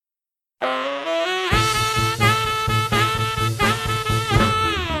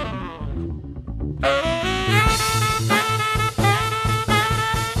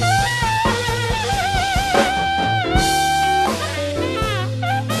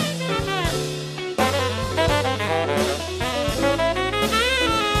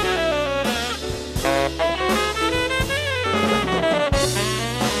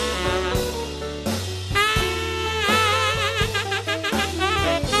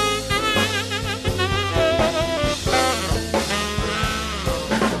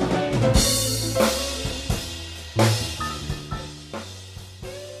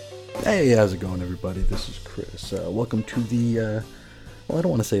Hey, how's it going, everybody? This is Chris. Welcome to the, well, I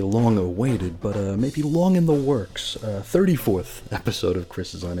don't want to say long-awaited, but maybe long in the works, 34th episode of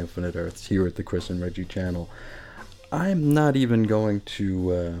Chris's on Infinite Earths here at the Chris and Reggie channel. I'm not even going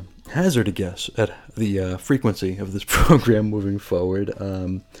to hazard a guess at the frequency of this program moving forward.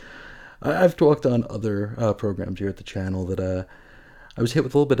 I've talked on other programs here at the channel that I was hit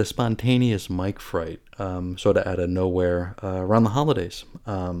with a little bit of spontaneous mic fright, sort of out of nowhere around the holidays.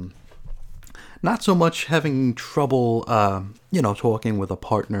 Not so much having trouble, talking with a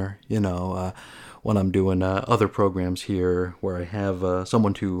partner, when I'm doing other programs here where I have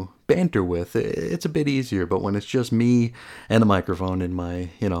someone to banter with, it's a bit easier. But when it's just me and a microphone in my,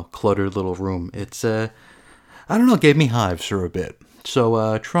 cluttered little room, it's, I don't know, it gave me hives for a bit.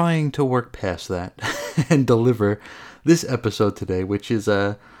 So trying to work past that and deliver this episode today, which is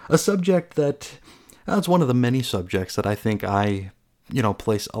a subject that, it's one of the many subjects that I think I,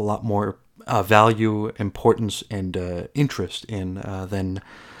 place a lot more value, importance, and interest in than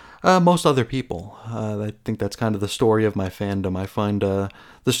most other people. I think that's kind of the story of my fandom. I find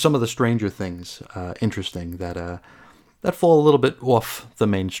some of the stranger things interesting that fall a little bit off the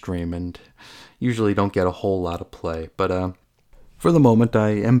mainstream and usually don't get a whole lot of play. But for the moment, I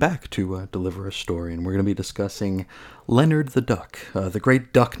am back to deliver a story, and we're going to be discussing Leonard the Duck, the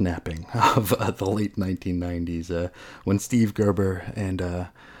great duck napping of the late 1990s, when Steve Gerber and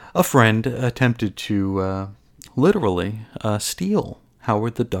a friend attempted to literally steal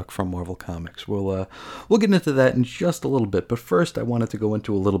Howard the Duck from Marvel Comics. We'll get into that in just a little bit, but first I wanted to go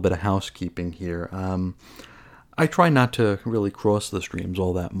into a little bit of housekeeping here. I try not to really cross the streams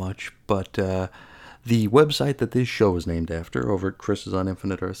all that much, but the website that this show is named after, over at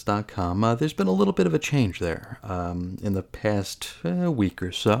chrisisoninfiniteearths.com, there's been a little bit of a change there in the past week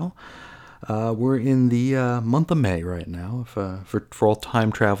or so. We're in the month of May right now. For all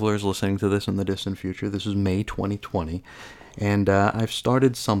time travelers listening to this in the distant future, this is May 2020, and I've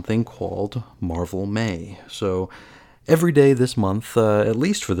started something called Marvel May. So every day this month, at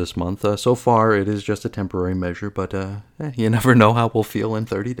least for this month, so far it is just a temporary measure, but you never know how we'll feel in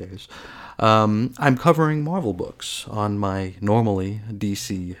 30 days. I'm covering Marvel books on my normally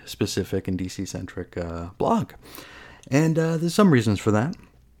DC-specific and DC-centric blog, and there's some reasons for that.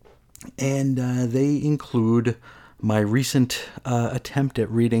 And they include my recent attempt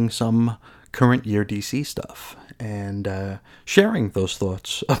at reading some current year DC stuff and sharing those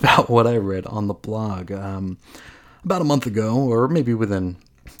thoughts about what I read on the blog. About a month ago, or maybe within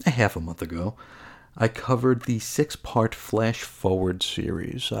a half a month ago, I covered the 6-part Flash Forward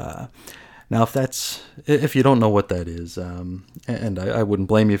series. Now, if you don't know what that is, and I wouldn't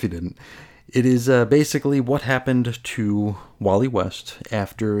blame you if you didn't, it is basically what happened to Wally West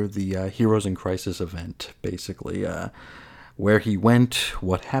after the Heroes in Crisis event, basically. Where he went,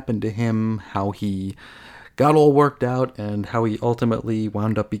 what happened to him, how he got all worked out, and how he ultimately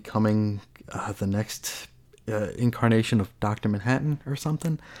wound up becoming the next incarnation of Dr. Manhattan or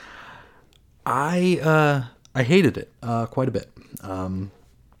something. I hated it quite a bit.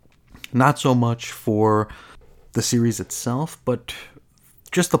 Not so much for the series itself, but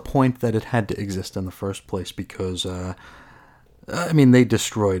just the point that it had to exist in the first place, because, they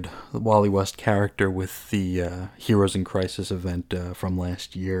destroyed the Wally West character with the Heroes in Crisis event from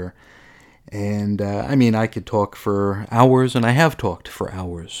last year. And, I could talk for hours, and I have talked for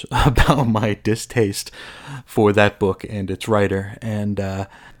hours about my distaste for that book and its writer, and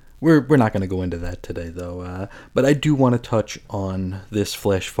we're not going to go into that today, though. But I do want to touch on this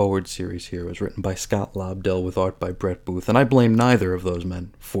Flash Forward series here. It was written by Scott Lobdell with art by Brett Booth, and I blame neither of those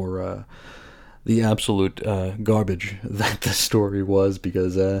men for the absolute garbage that the story was,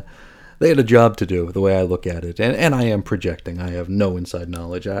 because they had a job to do, the way I look at it. And I am projecting. I have no inside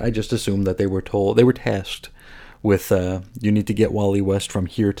knowledge. I just assume that they were tasked with, you need to get Wally West from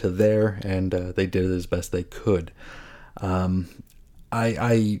here to there, and they did it as best they could.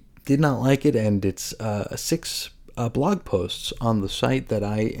 I did not like it, and it's 6 blog posts on the site that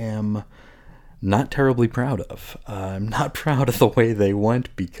I am not terribly proud of. I'm not proud of the way they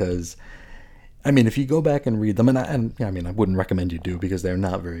went, because, if you go back and read them, and I wouldn't recommend you do, because they're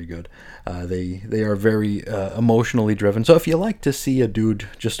not very good. They are very emotionally driven. So if you like to see a dude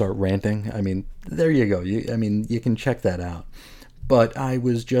just start ranting, there you go. You can check that out. But I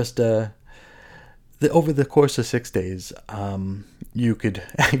was just over the course of 6 days, you could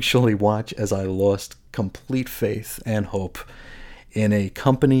actually watch as I lost complete faith and hope in a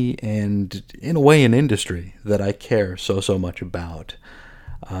company and, in a way, an industry that I care so much about.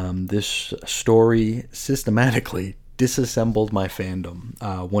 This story systematically disassembled my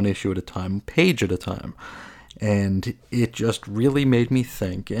fandom, one issue at a time, page at a time. And it just really made me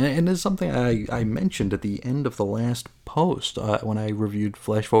think. And it's something I mentioned at the end of the last post when I reviewed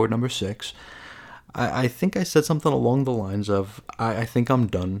Flash Forward number 6. I think I said something along the lines of, I think I'm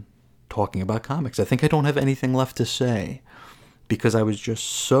done talking about comics. I think I don't have anything left to say. Because I was just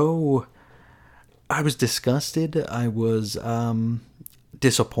so... I was disgusted. I was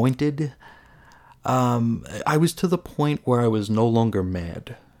disappointed. I was to the point where I was no longer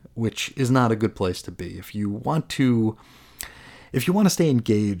mad, which is not a good place to be. If you want to stay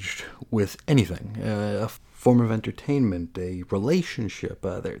engaged with anything, a form of entertainment, a relationship,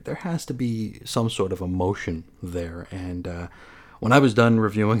 there has to be some sort of emotion there. And when I was done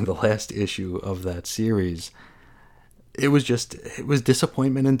reviewing the last issue of that series, it was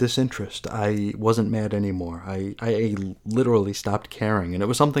disappointment and disinterest. I wasn't mad anymore. I literally stopped caring. And it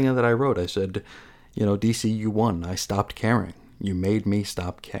was something that I wrote. I said, DC, you won. I stopped caring. You made me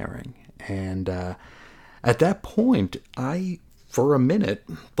stop caring. And at that point, I, for a minute,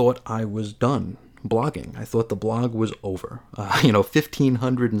 thought I was done blogging. I thought the blog was over.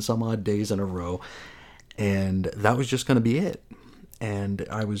 1,500 and some odd days in a row. And that was just going to be it. And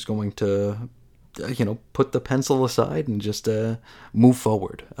I was going to... put the pencil aside and just move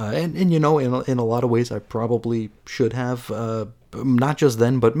forward. And in a lot of ways, I probably should have, not just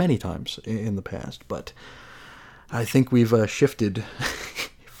then, but many times in the past. But I think we've shifted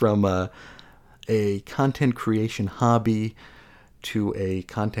from a content creation hobby to a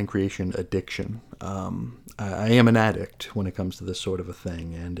content creation addiction. I am an addict when it comes to this sort of a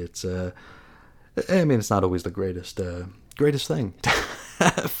thing, and it's not always the greatest thing to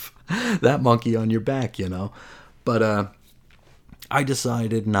have that monkey on your back, But I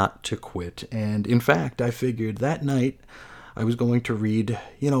decided not to quit. And in fact, I figured that night I was going to read,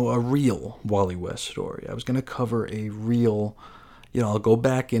 a real Wally West story. I was going to cover a real, I'll go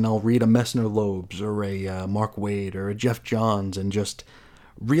back and I'll read a Messner Loebs or a Mark Waid or a Jeff Johns and just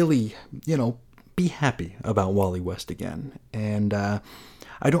really, be happy about Wally West again. And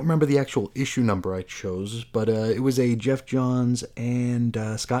I don't remember the actual issue number I chose, but it was a Jeff Johns and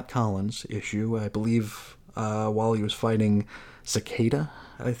Scott Collins issue. I believe while he was fighting Cicada.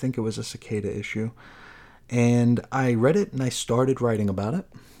 I think it was a Cicada issue. And I read it and I started writing about it.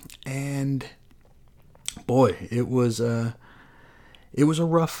 And boy, it was a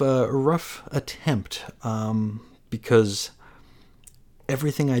rough attempt because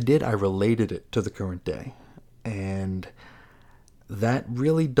everything I did, I related it to the current day. And that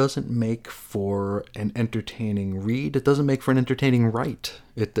really doesn't make for an entertaining read. It doesn't make for an entertaining write.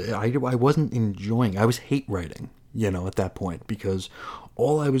 I wasn't enjoying. I was hate writing, at that point, because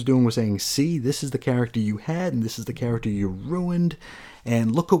all I was doing was saying, see, this is the character you had, and this is the character you ruined,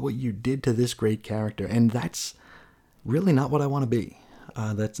 and look at what you did to this great character. And that's really not what I want to be.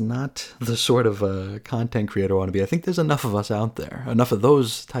 That's not the sort of content creator I want to be. I think there's enough of us out there, enough of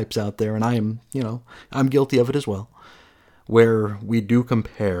those types out there, and I'm guilty of it as well, where we do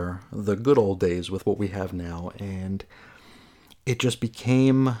compare the good old days with what we have now, and it just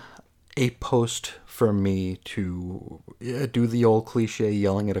became a post for me to do the old cliche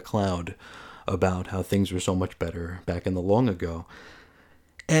yelling at a cloud about how things were so much better back in the long ago.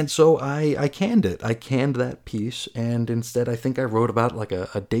 And so I canned it. I canned that piece, and instead I think I wrote about like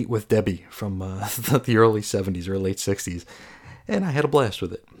a date with Debbie from the early 70s or late 60s, and I had a blast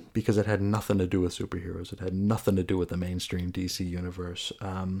with it. Because it had nothing to do with superheroes. It had nothing to do with the mainstream DC universe.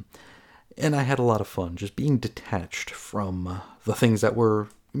 And I had a lot of fun just being detached from the things that were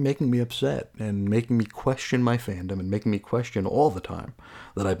making me upset and making me question my fandom and making me question all the time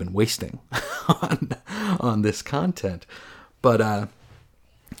that I've been wasting on this content. But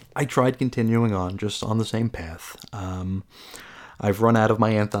I tried continuing on just on the same path. I've run out of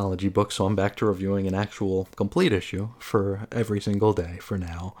my anthology book, so I'm back to reviewing an actual complete issue for every single day for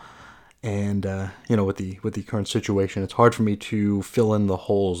now. And with the current situation, it's hard for me to fill in the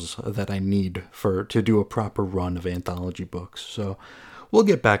holes that I need to do a proper run of anthology books. So we'll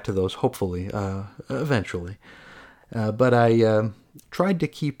get back to those hopefully eventually. But I tried to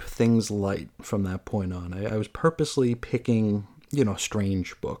keep things light from that point on. I was purposely picking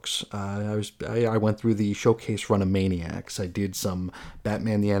strange books. I went through the showcase run of Maniacs. I did some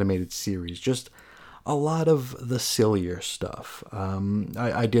Batman the Animated Series. Just a lot of the sillier stuff.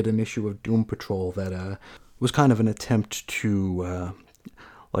 I did an issue of Doom Patrol that was kind of an attempt to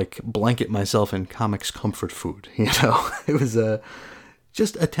blanket myself in comics comfort food. It was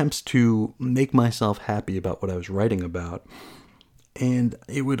just attempts to make myself happy about what I was writing about. And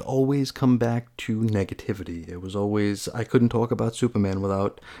it would always come back to negativity. It was always, I couldn't talk about Superman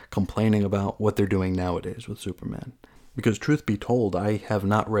without complaining about what they're doing nowadays with Superman. Because truth be told, I have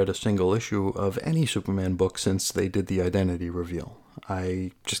not read a single issue of any Superman book since they did the identity reveal.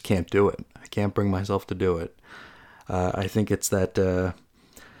 I just can't do it. I can't bring myself to do it. I think it's that,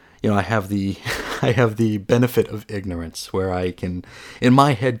 I have the I have the benefit of ignorance, where I can, in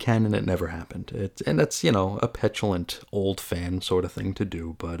my head canon, it never happened. And that's, a petulant old fan sort of thing to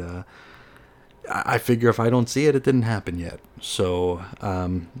do, but I figure if I don't see it, it didn't happen yet. So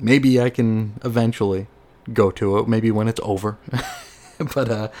maybe I can eventually go to it, maybe when it's over.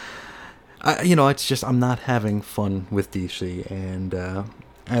 But it's just I'm not having fun with DC, and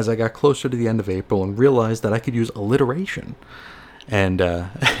as I got closer to the end of April and realized that I could use alliteration and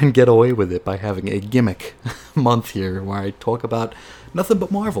and get away with it by having a gimmick month here where I talk about nothing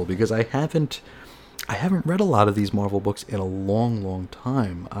but Marvel, because I haven't read a lot of these Marvel books in a long, long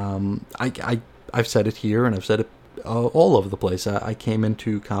time. I've said it here, and I've said it all over the place. I came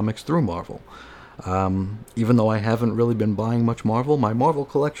into comics through Marvel. Even though I haven't really been buying much Marvel, my Marvel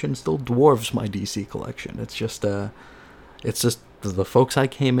collection still dwarfs my DC collection. It's just the folks I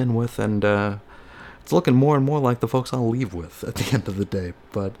came in with, and it's looking more and more like the folks I'll leave with at the end of the day.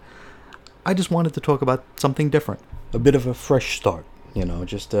 But I just wanted to talk about something different, a bit of a fresh start.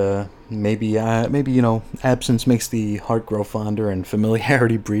 Just maybe absence makes the heart grow fonder, and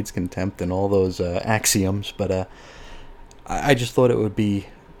familiarity breeds contempt, and all those axioms. But I just thought it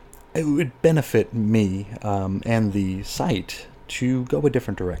would benefit me and the site to go a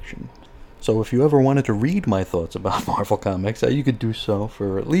different direction. So if you ever wanted to read my thoughts about Marvel Comics, you could do so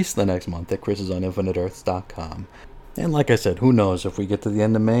for at least the next month at chrisisoninfiniteearths.com. And like I said, who knows, if we get to the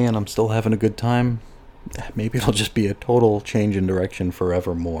end of May and I'm still having a good time, maybe it'll just be a total change in direction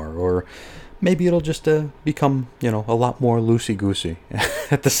forevermore. Or maybe it'll just become, a lot more loosey-goosey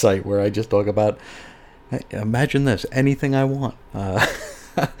at the site, where I just talk about, imagine this, anything I want.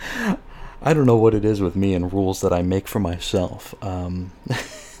 I don't know what it is with me and rules that I make for myself.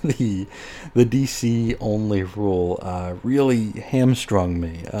 The DC only rule really hamstrung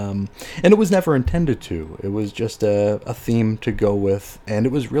me, and it was never intended to. It was just a theme to go with, and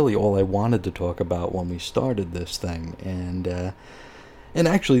it was really all I wanted to talk about when we started this thing. And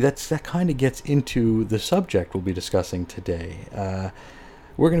actually, that kind of gets into the subject we'll be discussing today.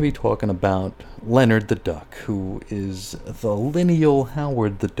 We're going to be talking about Leonard the Duck, who is the lineal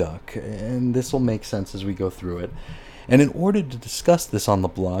Howard the Duck, and this will make sense as we go through it. And in order to discuss this on the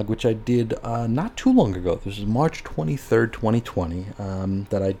blog, which I did not too long ago, this is March 23rd, 2020,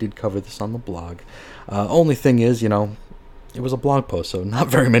 that I did cover this on the blog. Only thing is, it was a blog post, so not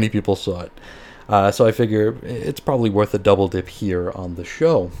very many people saw it. So I figure it's probably worth a double dip here on the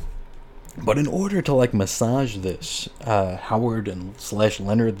show. But in order to massage this Howard and /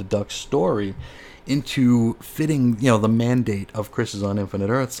 Leonard the Duck story into fitting, the mandate of Chris's on Infinite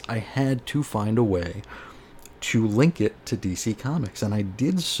Earths, I had to find a way to link it to DC Comics, and I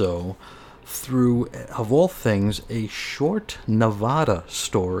did so through, of all things, a short Nevada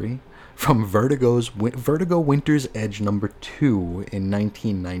story from Vertigo Winter's Edge number 2 in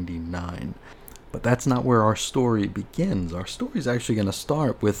 1999. But that's not where our story begins. Our story is actually going to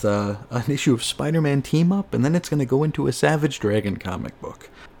start with an issue of Spider-Man Team-Up, and then it's going to go into a Savage Dragon comic book.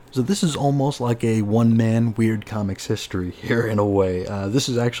 So this is almost like a one-man Weird Comics history here in a way. This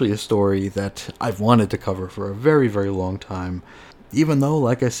is actually a story that I've wanted to cover for a very, very long time. Even though,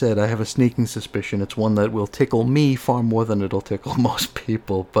 like I said, I have a sneaking suspicion it's one that will tickle me far more than it'll tickle most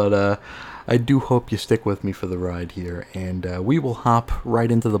people. But I do hope you stick with me for the ride here, and we will hop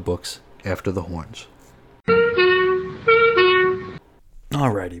right into the books after the horns.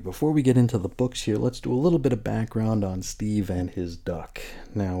 Alrighty, before we get into the books here, let's do a little bit of background on Steve and his duck.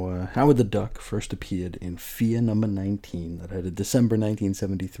 Now, Howard the Duck first appeared in Fear number 19, that had a December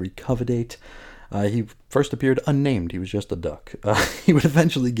 1973 cover date. He first appeared unnamed, he was just a duck. He would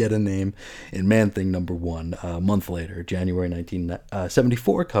eventually get a name in Man-Thing number 1, a month later, January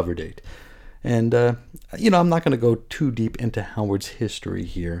 1974 cover date. And, I'm not going to go too deep into Howard's history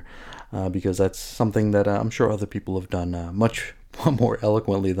here, because that's something that I'm sure other people have done much more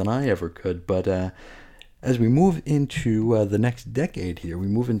eloquently than I ever could. But as we move into the next decade here, we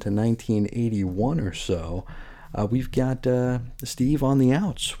move into 1981 or so, we've got Steve on the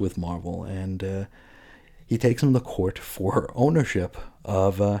outs with Marvel, and he takes them to court for ownership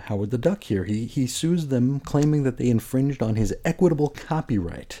of Howard the Duck here. He sues them, claiming that they infringed on his equitable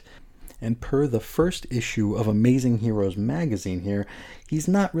copyright. And per the first issue of Amazing Heroes magazine here, he's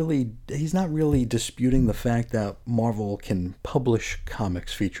not really disputing the fact that Marvel can publish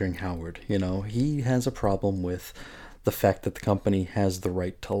comics featuring Howard. He has a problem with the fact that the company has the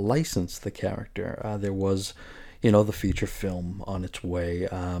right to license the character. There was, the feature film on its way.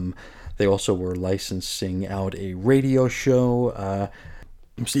 They also were licensing out a radio show.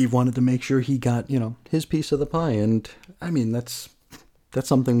 Steve wanted to make sure he got, his piece of the pie, and I mean, that's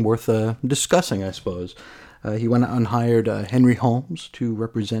something worth discussing, I suppose. He went out and hired Henry Holmes to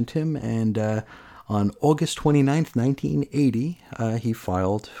represent him, and on August 29th, 1980, he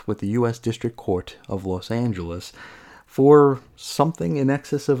filed with the U.S. District Court of Los Angeles for something in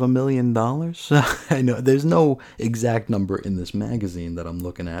excess of $1 million. I know there's no exact number in this magazine that I'm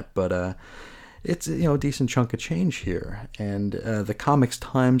looking at, but it's a decent chunk of change here. And the Comics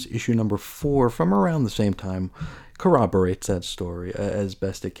Times issue number 4 from around the same time corroborates that story as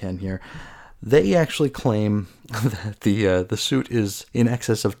best it can here. They actually claim that the suit is in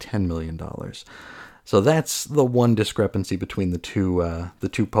excess of $10 million. So that's the one discrepancy between the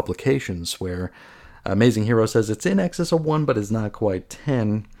two publications, where Amazing Hero says it's in excess of 1, but it's not quite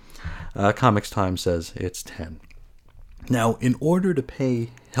 10. Comics Times says it's 10. Now, in order to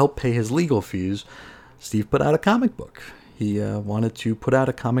help pay his legal fees, Steve put out a comic book. He wanted to put out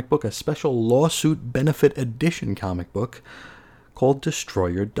a comic book, a special lawsuit benefit edition comic book called Destroy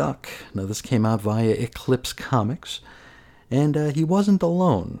Your Duck. Now, this came out via Eclipse Comics, and he wasn't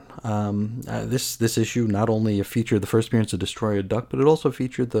alone. This issue not only featured the first appearance of Destroy Your Duck, but it also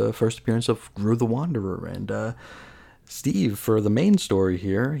featured the first appearance of Gru the Wanderer. And Steve, for the main story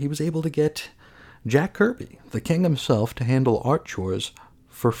here, he was able to get Jack Kirby, the king himself, to handle art chores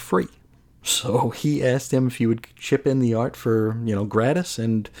for free. So he asked him if he would chip in the art for, gratis,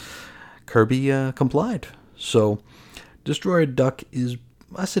 and Kirby complied. So Destroy Your Duck is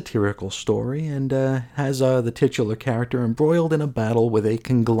a satirical story, and has the titular character embroiled in a battle with a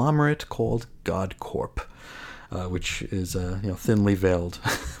conglomerate called GodCorp, which is thinly veiled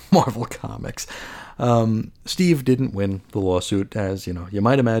Marvel Comics. Steve didn't win the lawsuit, as you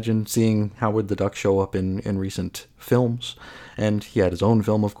might imagine, seeing Howard the Duck show up in recent films, and he had his own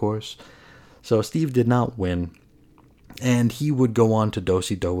film, of course. So Steve did not win, and he would go on to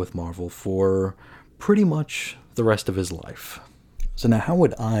do-si-do with Marvel for pretty much the rest of his life. So now, how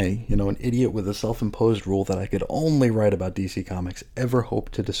would I, an idiot with a self-imposed rule that I could only write about DC Comics, ever hope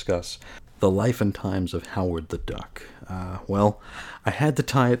to discuss the life and times of Howard the Duck? Well, I had to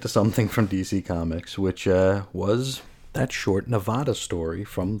tie it to something from DC Comics, which was that short Nevada story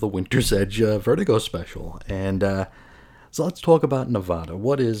from the Winter's Edge Vertigo special. And so let's talk about Nevada.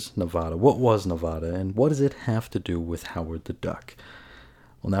 What is Nevada? What was Nevada? And what does it have to do with Howard the Duck?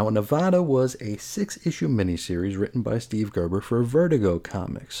 Well, now, Nevada was a 6-issue miniseries written by Steve Gerber for Vertigo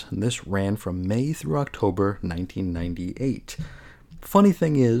Comics, and this ran from May through October 1998. Funny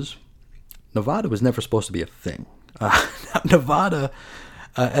thing is, Nevada was never supposed to be a thing. Nevada,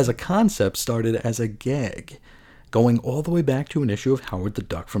 as a concept, started as a gag, going all the way back to an issue of Howard the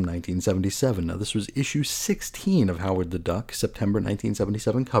Duck from 1977. Now, this was issue 16 of Howard the Duck, September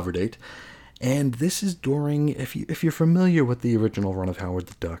 1977 cover date. And this is during, if you're familiar with the original run of Howard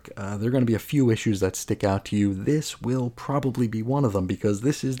the Duck, there are going to be a few issues that stick out to you. This will probably be one of them, because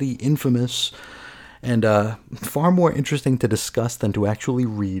this is the infamous and far more interesting to discuss than to actually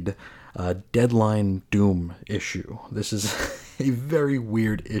read Deadline Doom issue. This is a very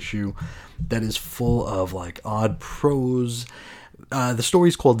weird issue that is full of odd prose. The story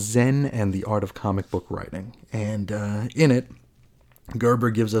is called Zen and the Art of Comic Book Writing, and in it, Gerber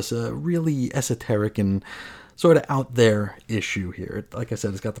gives us a really esoteric and sort of out there issue here. Like I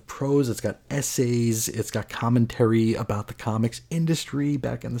said, it's got the prose, it's got essays, it's got commentary about the comics industry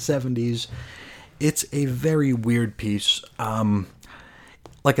back in the 70s. It's a very weird piece.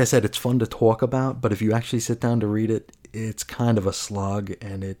 Like I said, it's fun to talk about, but if you actually sit down to read it, it's kind of a slog,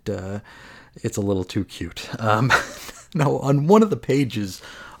 and it's a little too cute. Now, on one of the pages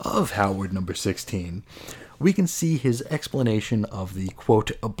of Howard number 16, we can see his explanation of the, quote,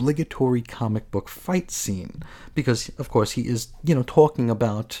 obligatory comic book fight scene, because, of course, he is, talking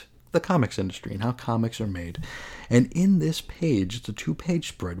about the comics industry and how comics are made. And in this page, it's a 2-page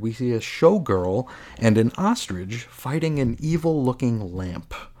spread, we see a showgirl and an ostrich fighting an evil-looking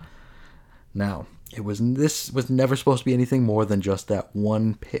lamp. Now, this was never supposed to be anything more than just that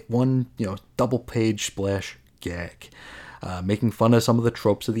one double-page splash gag, making fun of some of the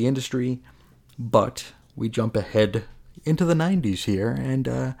tropes of the industry, but we jump ahead into the 90s here,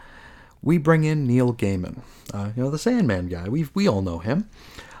 and we bring in Neil Gaiman, the Sandman guy. We all know him.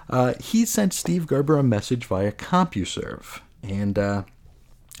 He sent Steve Gerber a message via CompuServe, and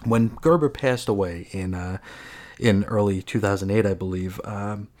when Gerber passed away in early 2008, I believe,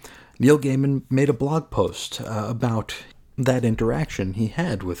 Neil Gaiman made a blog post about that interaction he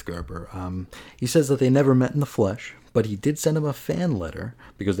had with Gerber. He says that they never met in the flesh, But he did send him a fan letter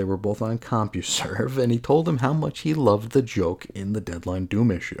because they were both on CompuServe, and he told him how much he loved the joke in the Deadline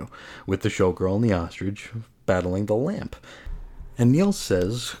Doom issue, with the showgirl and the ostrich battling the lamp. And Neil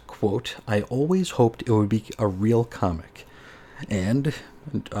says, quote, "I always hoped it would be a real comic." And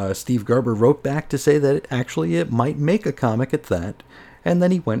Steve Gerber wrote back to say that actually it might make a comic at that, and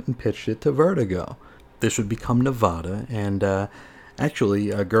then he went and pitched it to Vertigo. This would become Nevada, and actually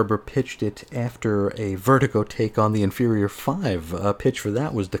Gerber pitched it after a Vertigo take on the Inferior 5. A pitch for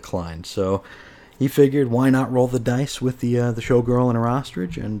that was declined, so he figured why not roll the dice with the showgirl and her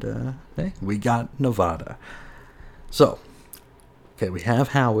ostrich, and hey, we got Nevada. So, okay, we have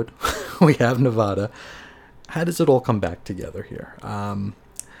Howard, we have Nevada. How does it all come back together here?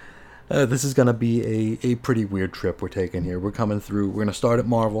 This is going to be a pretty weird trip we're taking here. We're coming through, we're going to start at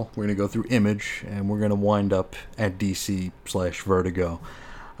Marvel, we're going to go through Image, and we're going to wind up at DC/Vertigo.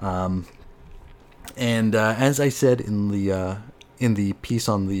 And as I said in the piece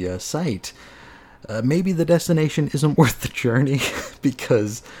on the site, maybe the destination isn't worth the journey,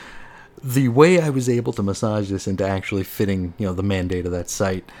 because the way I was able to massage this into actually fitting, the mandate of that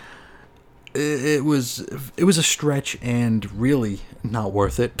site, it was a stretch and really not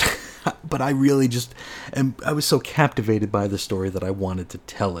worth it. But I really I was so captivated by the story that I wanted to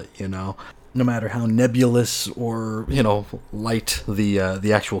tell it, no matter how nebulous or, light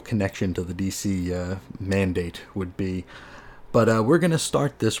the actual connection to the DC mandate would be. But we're going to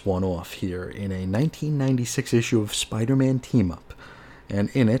start this one off here in a 1996 issue of Spider-Man Team Up. And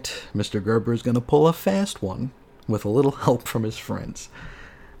in it, Mr. Gerber is going to pull a fast one with a little help from his friends.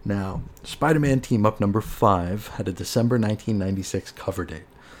 Now, Spider-Man Team Up number 5 had a December 1996 cover date.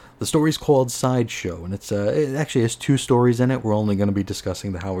 The story's called Sideshow, and it actually has 2 stories in it. We're only going to be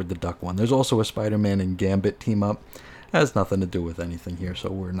discussing the Howard the Duck one. There's also a Spider-Man and Gambit team up. It has nothing to do with anything here,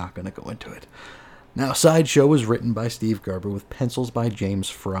 so we're not going to go into it. Now, Sideshow was written by Steve Gerber with pencils by James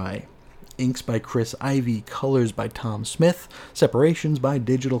Fry, inks by Chris Ivey, colors by Tom Smith, separations by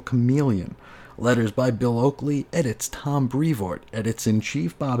Digital Chameleon, letters by Bill Oakley, edits Tom Brevoort,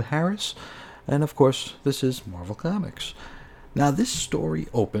 edits-in-chief Bob Harris, and of course, this is Marvel Comics. Now, this story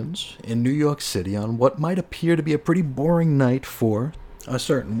opens in New York City on what might appear to be a pretty boring night for a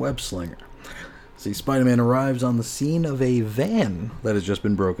certain web-slinger. See, Spider-Man arrives on the scene of a van that has just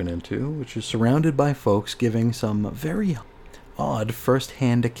been broken into, which is surrounded by folks giving some very odd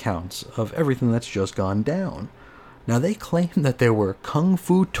first-hand accounts of everything that's just gone down. Now, they claim that there were kung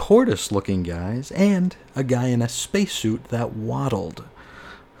fu tortoise-looking guys and a guy in a spacesuit that waddled.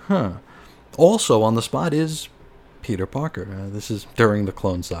 Also on the spot is Peter Parker. This is during the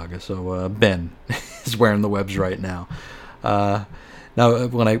Clone Saga, so Ben is wearing the webs right now. Now,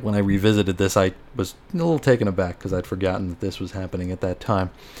 when I revisited this, I was a little taken aback because I'd forgotten that this was happening at that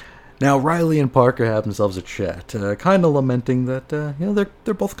time. Now, Riley and Parker have themselves a chat, kind of lamenting that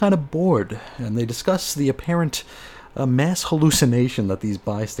they're both kind of bored, and they discuss the apparent mass hallucination that these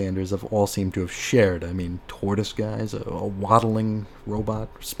bystanders have all seemed to have shared. I mean, tortoise guys, a waddling robot,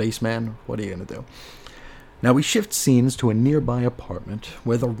 spaceman. What are you gonna do? Now we shift scenes to a nearby apartment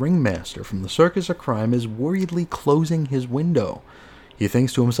where the ringmaster from the Circus of Crime is worriedly closing his window. He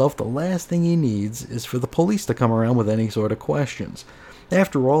thinks to himself the last thing he needs is for the police to come around with any sort of questions.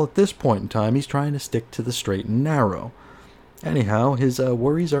 After all, at this point in time, he's trying to stick to the straight and narrow. Anyhow, his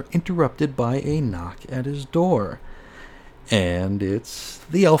worries are interrupted by a knock at his door. And it's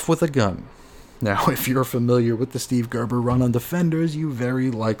the elf with a gun. Now, if you're familiar with the Steve Gerber run on Defenders, you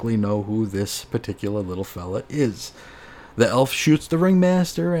very likely know who this particular little fella is. The elf shoots the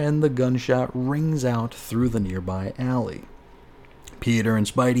ringmaster, and the gunshot rings out through the nearby alley. Peter and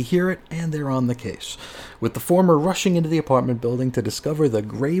Spidey hear it, and they're on the case, with the former rushing into the apartment building to discover the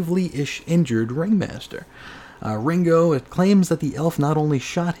gravely-ish injured ringmaster. Ringo claims that the elf not only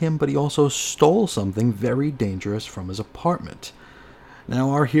shot him, but he also stole something very dangerous from his apartment.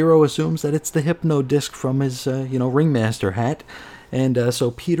 Now, our hero assumes that it's the hypno disc from his, ringmaster hat, and so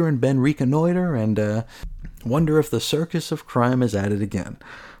Peter and Ben reconnoiter and wonder if the Circus of Crime is at it again,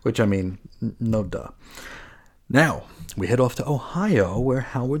 which, I mean, no duh. Now, we head off to Ohio, where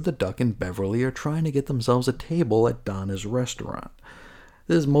Howard the Duck and Beverly are trying to get themselves a table at Donna's restaurant.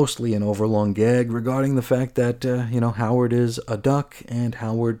 This is mostly an overlong gag regarding the fact that, Howard is a duck and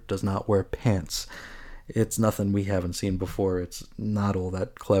Howard does not wear pants. It's nothing we haven't seen before. It's not all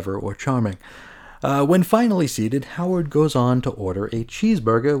that clever or charming. When finally seated, Howard goes on to order a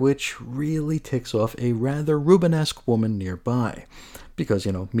cheeseburger, which really ticks off a rather Rubenesque woman nearby. Because,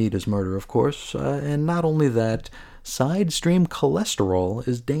 meat is murder, of course. And not only that, side-stream cholesterol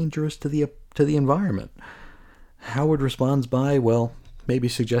is dangerous to the environment. Howard responds by, maybe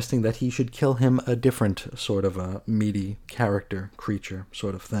suggesting that he should kill him a different sort of a meaty character, creature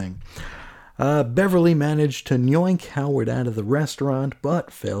sort of thing. Beverly managed to yoink Howard out of the restaurant, but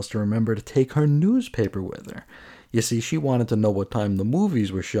fails to remember to take her newspaper with her. You see, she wanted to know what time the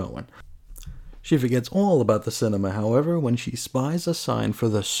movies were showing. She forgets all about the cinema, however, when she spies a sign for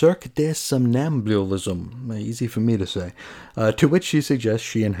the Cirque de Somnambulism, easy for me to say, to which she suggests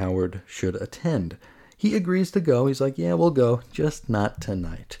she and Howard should attend. He agrees to go. He's like, yeah, we'll go, just not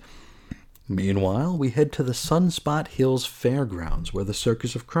tonight. Meanwhile, we head to the Sunspot Hills Fairgrounds, where the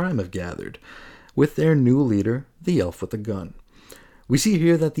Circus of Crime have gathered, with their new leader, the elf with the gun. We see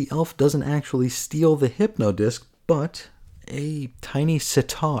here that the elf doesn't actually steal the hypnodisc, but a tiny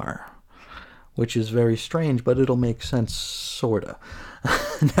sitar, which is very strange, but it'll make sense, sorta.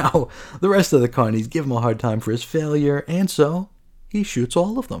 Now, the rest of the carnies give him a hard time for his failure, and so he shoots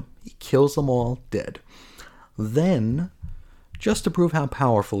all of them. He kills them all dead. Then, just to prove how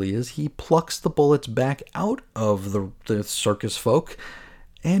powerful he is, he plucks the bullets back out of the circus folk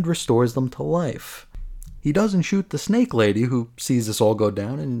and restores them to life. He doesn't shoot the snake lady, who sees this all go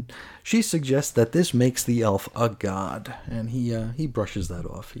down, and she suggests that this makes the elf a god, and he brushes that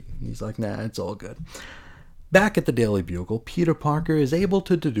off. He's like, nah, it's all good. Back at the Daily Bugle, Peter Parker is able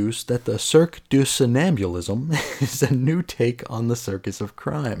to deduce that the Cirque du Somnambulism is a new take on the Circus of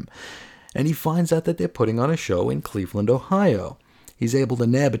Crime, and he finds out that they're putting on a show in Cleveland, Ohio. He's able to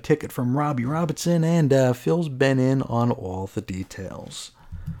nab a ticket from Robbie Robertson and fills Ben in on all the details.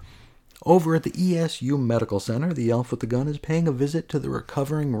 Over at the ESU Medical Center, the elf with the gun is paying a visit to the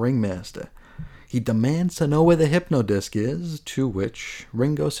recovering ringmaster. He demands to know where the hypnodisc is, to which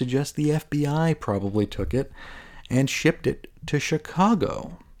Ringo suggests the FBI probably took it and shipped it to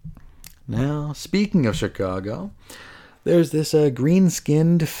Chicago. Now, speaking of Chicago, there's this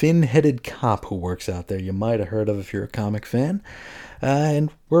green-skinned, fin-headed cop who works out there you might have heard of if you're a comic fan, and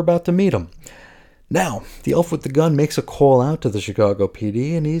we're about to meet him. Now, the elf with the gun makes a call out to the Chicago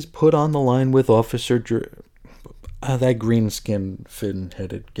PD, and he's put on the line with Officer that green-skinned,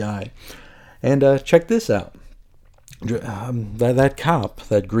 fin-headed guy. And check this out. That cop,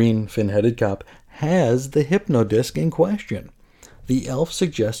 that green, fin-headed cop, has the hypnodisc in question. The elf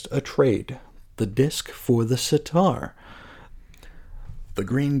suggests a trade, the disc for the sitar. The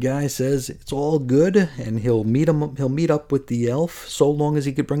green guy says it's all good, and he'll meet up with the elf so long as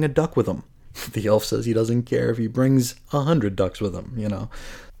he could bring a duck with him. The elf says he doesn't care if he brings 100 ducks with him,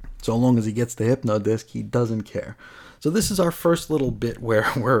 So long as he gets the hypnodisc, he doesn't care. So this is our first little bit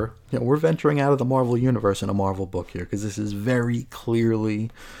where we're venturing out of the Marvel universe in a Marvel book here, because this is very clearly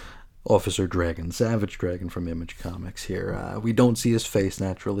Officer Dragon, Savage Dragon from Image Comics here. We don't see his face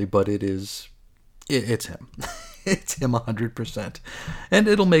naturally, but it's him. It's him 100%. And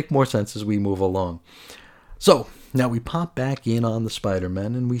it'll make more sense as we move along. So, now we pop back in on the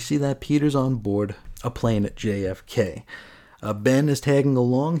Spider-Man, and we see that Peter's on board a plane at JFK. Ben is tagging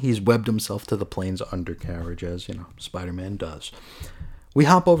along. He's webbed himself to the plane's undercarriage, as, Spider-Man does. We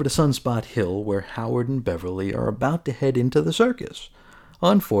hop over to Sunspot Hill, where Howard and Beverly are about to head into the circus.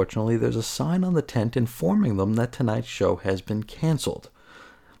 Unfortunately, there's a sign on the tent informing them that tonight's show has been canceled.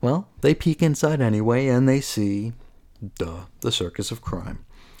 Well, they peek inside anyway, and they see, the Circus of Crime.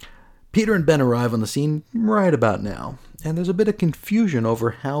 Peter and Ben arrive on the scene right about now, and there's a bit of confusion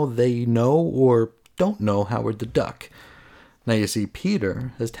over how they know or don't know Howard the Duck. Now you see,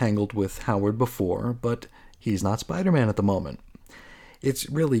 Peter has tangled with Howard before, but he's not Spider-Man at the moment. It's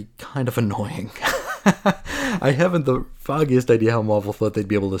really kind of annoying. I haven't the foggiest idea how Marvel thought they'd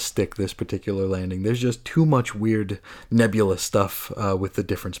be able to stick this particular landing. There's just too much weird nebulous stuff with the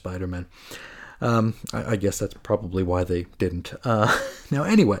different Spider-Men. I guess that's probably why they didn't. Now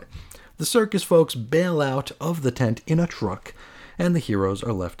anyway, the circus folks bail out of the tent in a truck, and the heroes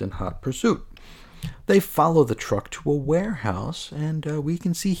are left in hot pursuit. They follow the truck to a warehouse, and we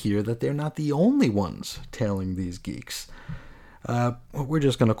can see here that they're not the only ones tailing these geeks. We're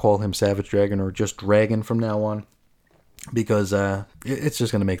just going to call him Savage Dragon or just Dragon from now on, because it's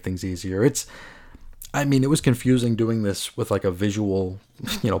just going to make things easier. It was confusing doing this with like a visual,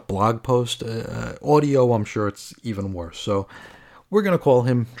 blog post. Audio, I'm sure it's even worse. So we're going to call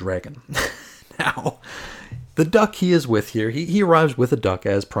him Dragon. Now, the duck he is with here, he arrives with a duck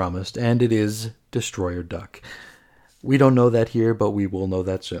as promised, and it is Destroyer Duck. We don't know that here, but we will know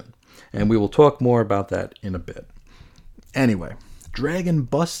that soon. And we will talk more about that in a bit. Anyway, Dragon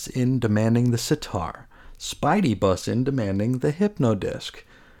busts in demanding the sitar. Spidey busts in demanding the hypnodisc.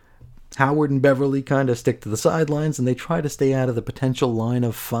 Howard and Beverly kind of stick to the sidelines, and they try to stay out of the potential line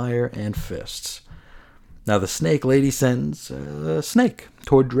of fire and fists. Now the snake lady sends a snake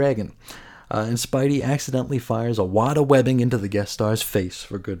toward Dragon. And Spidey accidentally fires a wad of webbing into the guest star's face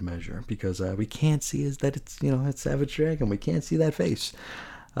for good measure, because we can't see that it's Savage Dragon. We can't see that face.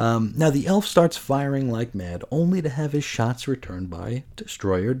 Now the elf starts firing like mad, only to have his shots returned by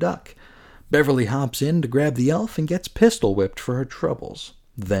Destroyer Duck. Beverly hops in to grab the elf and gets pistol whipped for her troubles.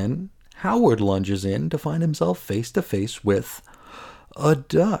 Then Howard lunges in to find himself face to face with a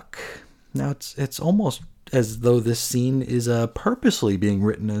duck. Now it's almost as though this scene is purposely being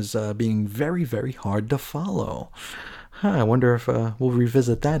written as being very, very hard to follow. I wonder if we'll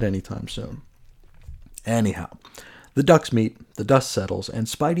revisit that anytime soon. Anyhow, the ducks meet, the dust settles, and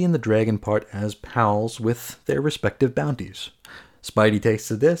Spidey and the dragon part as pals with their respective bounties. Spidey takes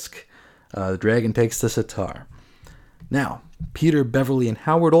the disc, the dragon takes the sitar. Now, Peter, Beverly, and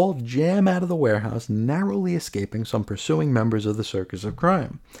Howard all jam out of the warehouse, narrowly escaping some pursuing members of the Circus of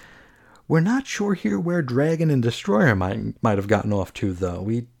Crime. We're not sure here where Dragon and Destroyer might have gotten off to, though.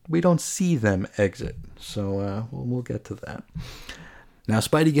 We don't see them exit, so we'll get to that. Now,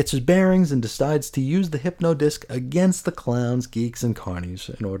 Spidey gets his bearings and decides to use the Hypnodisc against the clowns, geeks, and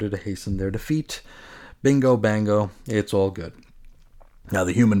carnies in order to hasten their defeat. Bingo, bango, it's all good. Now,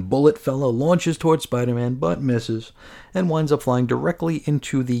 the human bullet fellow launches towards Spider-Man, but misses, and winds up flying directly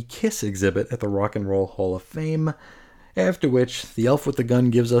into the Kiss exhibit at the Rock and Roll Hall of Fame. After which, the elf with the gun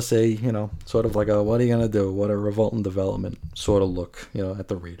gives us a, sort of like a, what are you going to do? What a revolting development sort of look, at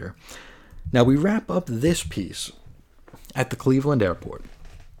the reader. Now, we wrap up this piece at the Cleveland airport.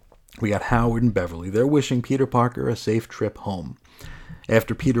 We got Howard and Beverly. They're wishing Peter Parker a safe trip home.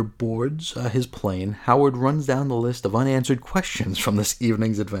 After Peter boards his plane, Howard runs down the list of unanswered questions from this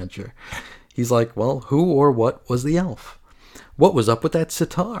evening's adventure. He's like, well, who or what was the elf? What was up with that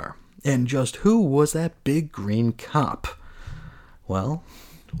sitar? And just who was that big green cop? Well,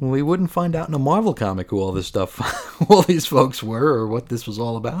 we wouldn't find out in a Marvel comic who all this stuff, all these folks were, or what this was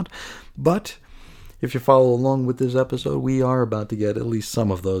all about. But if you follow along with this episode, we are about to get at least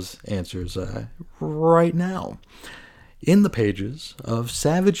some of those answers right now. In the pages of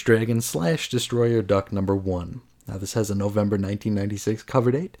Savage Dragon / Destroyer Duck #1. Now, this has a November 1996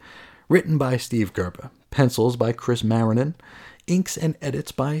 cover date. Written by Steve Gerber. Pencils by Chris Marinan. Inks and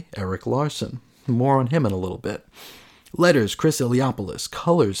edits by Eric Larson. More on him in a little bit. Letters, Chris Iliopoulos.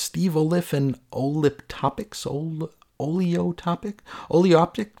 Colors, Steve Oliff and Oliptopics?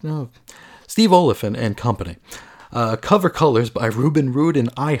 Oleoptic? No. Steve Oliff and company. Cover colors by Ruben Rude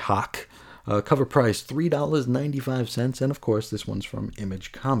and iHawk. Cover price $3.95. And of course, this one's from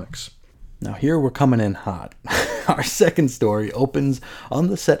Image Comics. Now here we're coming in hot. Our second story opens on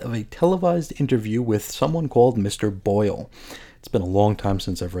the set of a televised interview with someone called Mr. Boyle. It's been a long time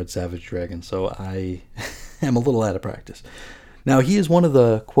since I've read Savage Dragon, so I am a little out of practice. Now, he is one of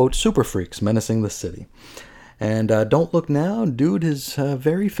the, quote, super freaks menacing the city. And don't look now, dude has a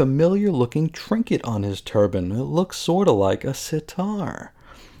very familiar-looking trinket on his turban. It looks sort of like a sitar.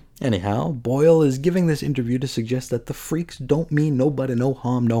 Anyhow, Boyle is giving this interview to suggest that the freaks don't mean nobody no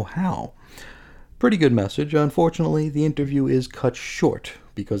harm, no how. Pretty good message. Unfortunately, the interview is cut short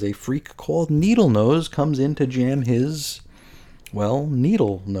because a freak called Needle Nose comes in to jam his,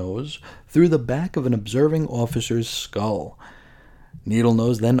 Needle Nose through the back of an observing officer's skull. Needle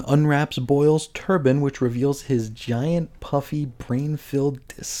Nose then unwraps Boyle's turban, which reveals his giant, puffy, brain-filled,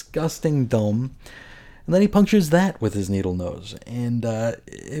 disgusting dome. And then he punctures that with his needle nose. And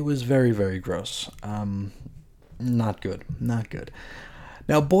it was very, very gross. Not good. Not good.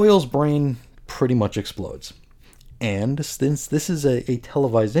 Now, Boyle's brain pretty much explodes. And since this is a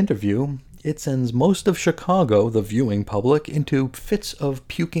televised interview, it sends most of Chicago, the viewing public, into fits of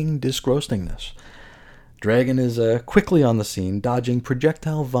puking disgrosstingness. Dragon is quickly on the scene, dodging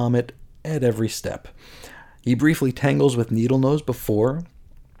projectile vomit at every step. He briefly tangles with Needle Nose before,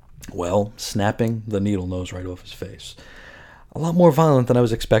 snapping the Needle Nose right off his face. A lot more violent than I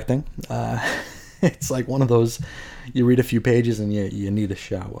was expecting. It's like one of those, you read a few pages and you need a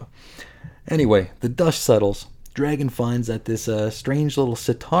shower. Anyway, the dust settles. Dragon finds that this strange little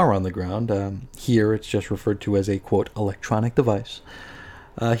sitar on the ground, here it's just referred to as a, quote, electronic device.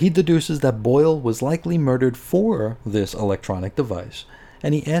 He deduces that Boyle was likely murdered for this electronic device,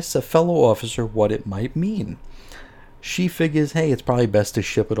 and he asks a fellow officer what it might mean. She figures, hey, it's probably best to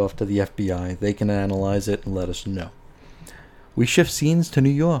ship it off to the FBI. They can analyze it and let us know. We shift scenes to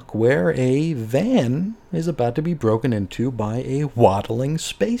New York, where a van is about to be broken into by a waddling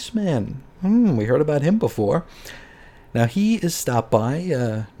spaceman. We heard about him before. Now, he is stopped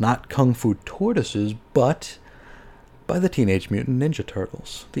by, not Kung Fu tortoises, but by the Teenage Mutant Ninja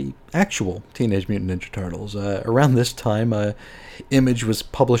Turtles. The actual Teenage Mutant Ninja Turtles. Around this time, Image was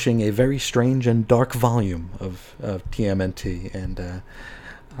publishing a very strange and dark volume of TMNT, and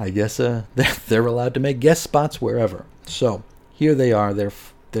I guess they're allowed to make guest spots wherever. So here they are.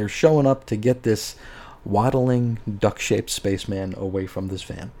 They're showing up to get this waddling duck-shaped spaceman away from this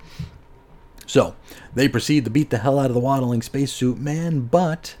van. So they proceed to beat the hell out of the waddling spacesuit man,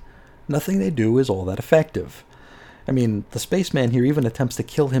 but nothing they do is all that effective. I mean, the spaceman here even attempts to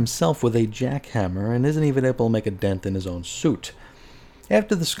kill himself with a jackhammer and isn't even able to make a dent in his own suit.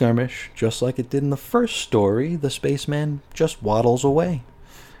 After the skirmish, just like it did in the first story, the spaceman just waddles away.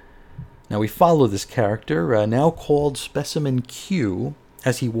 Now we follow this character, now called Specimen Q,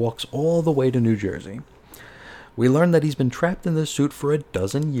 as he walks all the way to New Jersey. We learn that he's been trapped in this suit for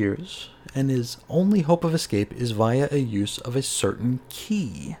 12 years, and his only hope of escape is via a use of a certain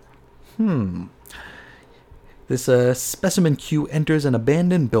key. This Specimen Q enters an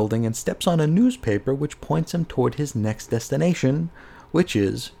abandoned building and steps on a newspaper which points him toward his next destination, which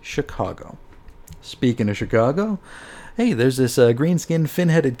is Chicago. Speaking of Chicago, hey, there's this green-skinned,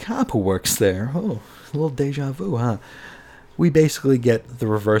 fin-headed cop who works there. Oh, a little deja vu, huh? We basically get the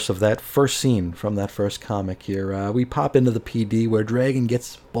reverse of that first scene from that first comic here. We pop into the PD where Dragon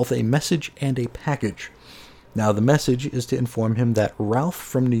gets both a message and a package. Now, the message is to inform him that Ralph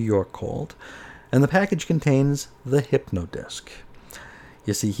from New York called, and the package contains the Hypnodisc.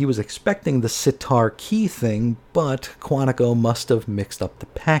 You see, he was expecting the sitar key thing, but Quantico must have mixed up the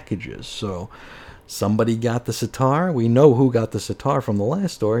packages. So somebody got the sitar. We know who got the sitar from the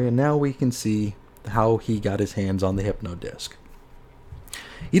last story, and now we can see how he got his hands on the Hypnodisc.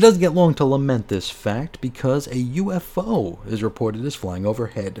 He doesn't get long to lament this fact because a UFO is reported as flying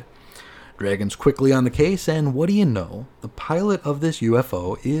overhead. Dragon's quickly on the case, and what do you know? The pilot of this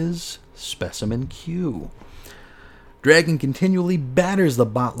UFO is Specimen Q. Dragon continually batters the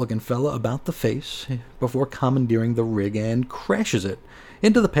bot-looking fella about the face before commandeering the rig and crashes it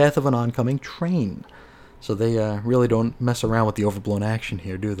into the path of an oncoming train. So they really don't mess around with the overblown action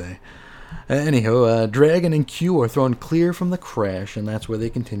here, do they? Anyhow, Dragon and Q are thrown clear from the crash, and that's where they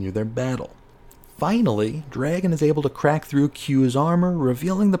continue their battle. Finally, Dragon is able to crack through Q's armor,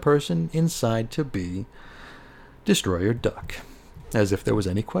 revealing the person inside to be Destroyer Duck, as if there was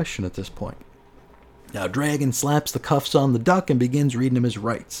any question at this point. Now, Dragon slaps the cuffs on the Duck and begins reading him his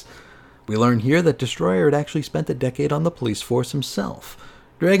rights. We learn here that Destroyer had actually spent a decade on the police force himself.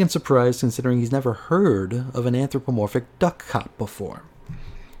 Dragon's surprised considering he's never heard of an anthropomorphic duck cop before.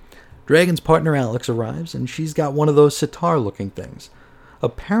 Dragon's partner Alex arrives, and she's got one of those sitar-looking things.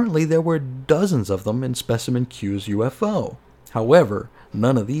 Apparently, there were dozens of them in Specimen Q's UFO. However,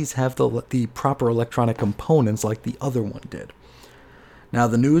 none of these have the proper electronic components like the other one did. Now,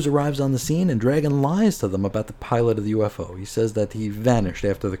 the news arrives on the scene, and Dragon lies to them about the pilot of the UFO. He says that he vanished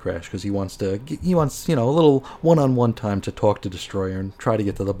after the crash because he wants, a little one-on-one time to talk to Destroyer and try to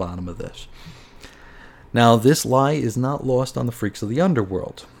get to the bottom of this. Now, this lie is not lost on the freaks of the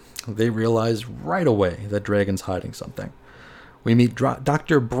underworld. They realize right away that Dragon's hiding something. We meet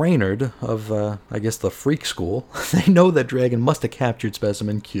Dr. Brainerd of, the Freak School. They know that Dragon must have captured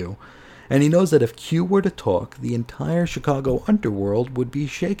Specimen Q, and he knows that if Q were to talk, the entire Chicago underworld would be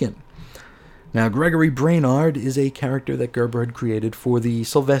shaken. Now, Gregory Brainerd is a character that Gerber had created for the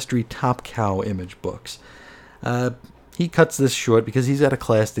Silvestri Top Cow image books. He cuts this short because he's got a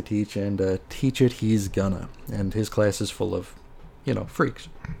class to teach, and teach it he's gonna. And his class is full of, freaks.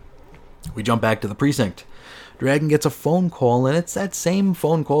 We jump back to the precinct. Dragon gets a phone call, and it's that same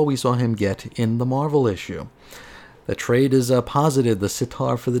phone call we saw him get in the Marvel issue. The trade is posited, the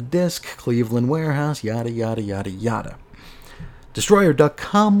sitar for the disc, Cleveland warehouse, yada yada yada yada. Destroyer Duck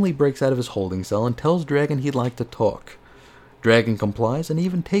calmly breaks out of his holding cell and tells Dragon he'd like to talk. Dragon complies and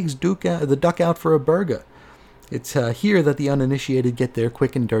even takes the Duck out for a burger. It's here that the uninitiated get their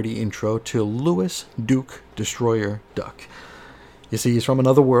quick and dirty intro to Louis Duke Destroyer Duck. You see, he's from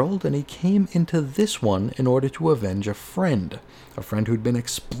another world, and he came into this one in order to avenge a friend who'd been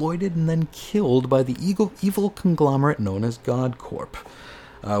exploited and then killed by the evil conglomerate known as God Corp.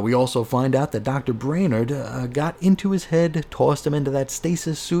 We also find out that Dr. Brainerd got into his head, tossed him into that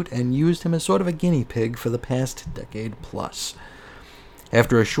stasis suit, and used him as sort of a guinea pig for the past decade plus.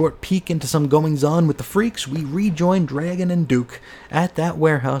 After a short peek into some goings-on with the freaks, we rejoin Dragon and Duke at that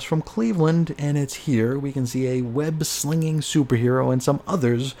warehouse from Cleveland, and it's here we can see a web-slinging superhero and some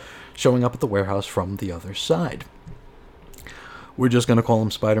others showing up at the warehouse from the other side. We're just going to call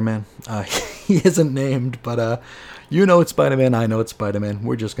him Spider-Man. He isn't named, but you know it's Spider-Man, I know it's Spider-Man.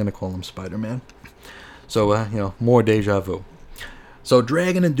 We're just going to call him Spider-Man. So, more deja vu. So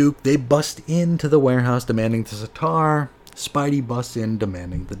Dragon and Duke, they bust into the warehouse demanding the sitar. Spidey busts in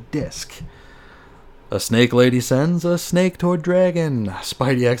demanding the disc. A snake lady sends a snake toward Dragon.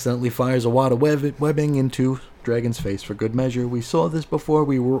 Spidey accidentally fires a wad of webbing into Dragon's face for good measure. We saw this before,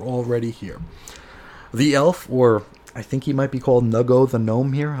 we were already here. The elf, or I think he might be called Nuggo the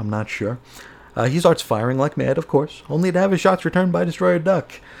Gnome here, I'm not sure. He starts firing like mad, of course, only to have his shots returned by Destroyer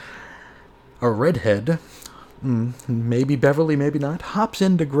Duck. A redhead, maybe Beverly, maybe not, hops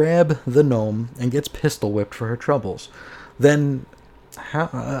in to grab the gnome and gets pistol whipped for her troubles. Then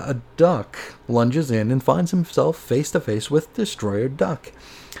a duck lunges in and finds himself face to face with Destroyer Duck.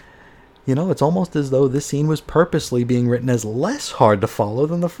 You know, it's almost as though this scene was purposely being written as less hard to follow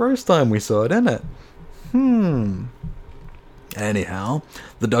than the first time we saw it, isn't it? Anyhow,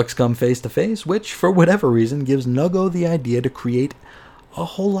 the ducks come face to face, which, for whatever reason, gives Nuggo the idea to create a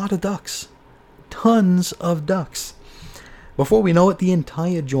whole lot of ducks. Tons of ducks. Before we know it, the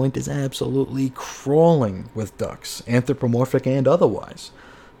entire joint is absolutely crawling with ducks, anthropomorphic and otherwise.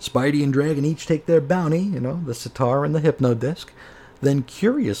 Spidey and Dragon each take their bounty, the sitar and the hypnodisc. Then,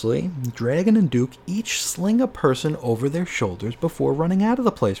 curiously, Dragon and Duke each sling a person over their shoulders before running out of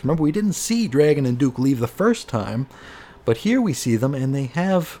the place. Remember, we didn't see Dragon and Duke leave the first time, but here we see them, and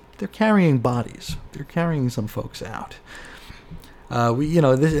they're carrying bodies. They're carrying some folks out.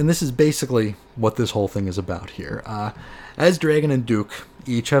 This is basically what this whole thing is about here. As Dragon and Duke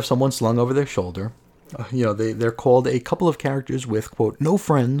each have someone slung over their shoulder, they're called a couple of characters with, quote, no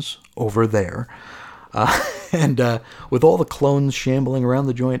friends over there. And with all the clones shambling around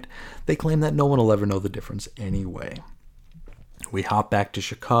the joint, they claim that no one will ever know the difference anyway. We hop back to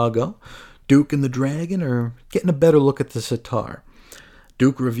Chicago. Duke and the Dragon are getting a better look at the sitar.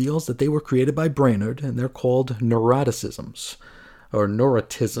 Duke reveals that they were created by Brainerd, and they're called neuroticisms. Or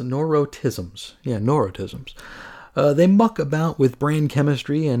neurotisms. Yeah, neurotisms. They muck about with brain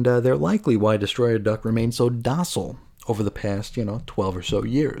chemistry, and they're likely why Destroyer Duck remained so docile over the past, 12 or so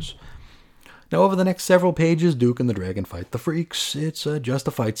years. Now, over the next several pages, Duke and the Dragon fight the freaks. It's just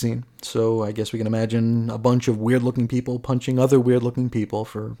a fight scene, so I guess we can imagine a bunch of weird-looking people punching other weird-looking people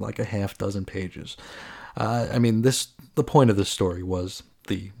for like a half dozen pages. The point of this story was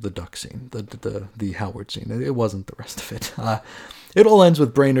the duck scene, the Howard scene. It wasn't the rest of it. It all ends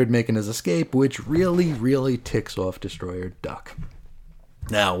with Brainerd making his escape, which really, really ticks off Destroyer Duck.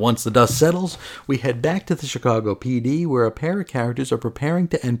 Now, once the dust settles, we head back to the Chicago PD, where a pair of characters are preparing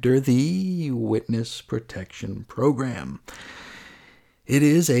to enter the Witness Protection Program. It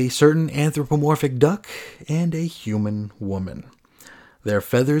is a certain anthropomorphic duck and a human woman. Their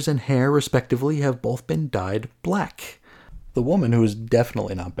feathers and hair, respectively, have both been dyed black. The woman, who is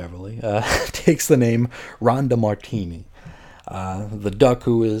definitely not Beverly, takes the name Rhonda Martini. The duck,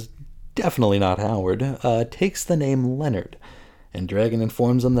 who is definitely not Howard, takes the name Leonard. And Dragon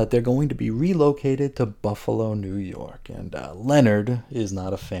informs them that they're going to be relocated to Buffalo, New York. And Leonard is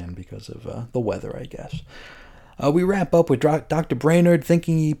not a fan because of the weather, I guess. We wrap up with Dr. Brainerd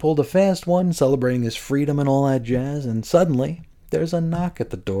thinking he pulled a fast one, celebrating his freedom and all that jazz, and suddenly there's a knock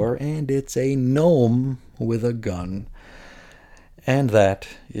at the door, and it's a gnome with a gun. And that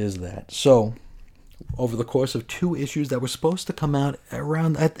is that. So, over the course of 2 issues that were supposed to come out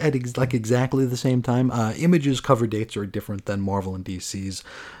around at exactly the same time. Image's cover dates are different than Marvel and DC's.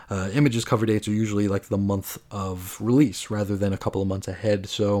 Image's cover dates are usually like the month of release rather than a couple of months ahead.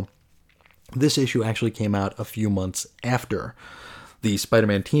 So this issue actually came out a few months after the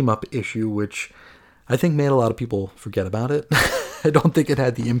Spider-Man team-up issue, which I think made a lot of people forget about it. I don't think it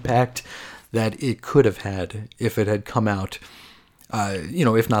had the impact that it could have had if it had come out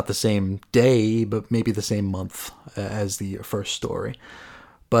if not the same day, but maybe the same month as the first story.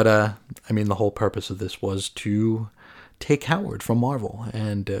 But, the whole purpose of this was to take Howard from Marvel,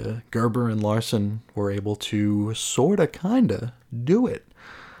 and Gerber and Larson were able to kinda do it.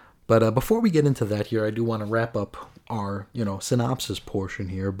 But before we get into that here, I do want to wrap up our, synopsis portion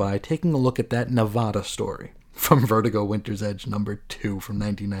here by taking a look at that Nevada story from Vertigo Winter's Edge number 2 from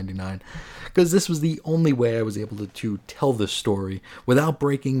 1999, because this was the only way I was able to tell this story without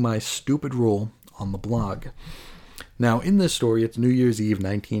breaking my stupid rule on the blog. Now, in this story, it's New Year's Eve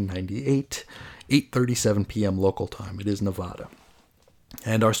 1998, 8:37 p.m. local time. It is Nevada.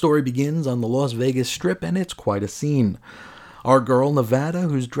 And our story begins on the Las Vegas Strip, and it's quite a scene. Our girl, Nevada,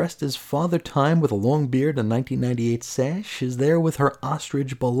 who's dressed as Father Time with a long beard and 1998 sash, is there with her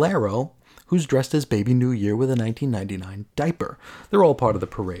ostrich Bolero, who's dressed as Baby New Year with a 1999 diaper. They're all part of the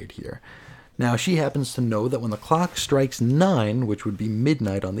parade here. Now, she happens to know that when the clock strikes 9, which would be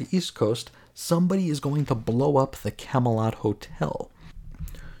midnight on the East Coast, somebody is going to blow up the Camelot Hotel.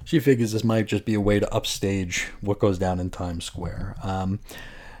 She figures this might just be a way to upstage what goes down in Times Square.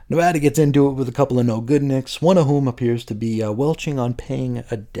 Nevada gets into it with a couple of no-good nicks, one of whom appears to be welching on paying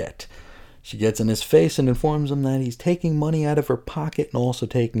a debt. She gets in his face and informs him that he's taking money out of her pocket and also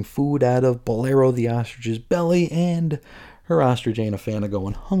taking food out of Bolero the ostrich's belly, and her ostrich ain't a fan of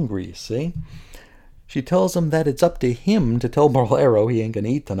going hungry, you see. She tells him that it's up to him to tell Bolero he ain't gonna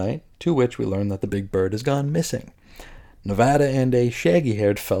eat tonight, to which we learn that the big bird has gone missing. Nevada and a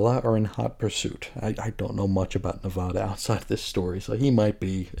shaggy-haired fella are in hot pursuit. I don't know much about Nevada outside this story, so he might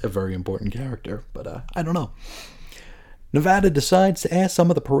be a very important character, but I don't know. Nevada decides to ask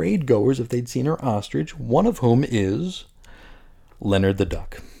some of the parade goers if they'd seen her ostrich, one of whom is Leonard the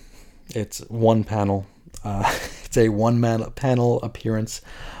Duck. It's one panel. It's a one-panel appearance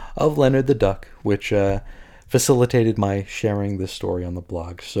of Leonard the Duck, which facilitated my sharing this story on the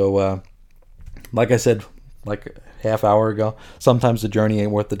blog. So, like I said, like a half hour ago, sometimes the journey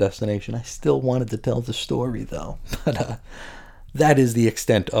ain't worth the destination. I still wanted to tell the story, though. But that is the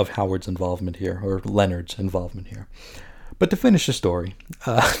extent of Howard's involvement here, or Leonard's involvement here. But to finish the story,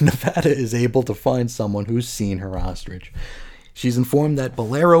 Nevada is able to find someone who's seen her ostrich. She's informed that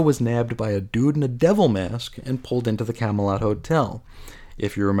Bolero was nabbed by a dude in a devil mask and pulled into the Camelot Hotel.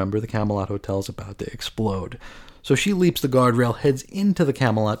 If you remember, the Camelot Hotel's about to explode. So she leaps the guardrail, heads into the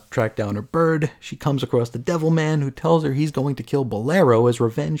Camelot to track down her bird. She comes across the devil man, who tells her he's going to kill Bolero as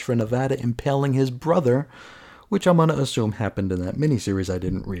revenge for Nevada impaling his brother, which I'm going to assume happened in that miniseries I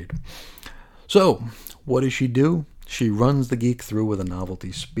didn't read. So, what does she do? She runs the geek through with a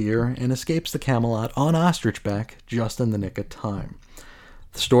novelty spear and escapes the Camelot on ostrich back just in the nick of time.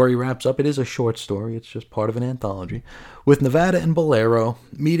 The story wraps up. It is a short story. It's just part of an anthology, with Nevada and Bolero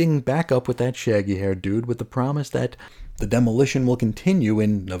meeting back up with that shaggy-haired dude with the promise that the demolition will continue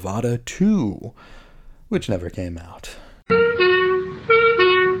in Nevada 2, which never came out.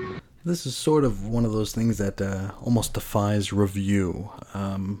 This is sort of one of those things that almost defies review.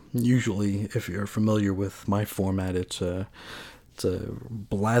 Usually, if you're familiar with my format, it's a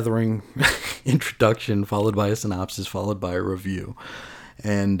blathering introduction followed by a synopsis followed by a review.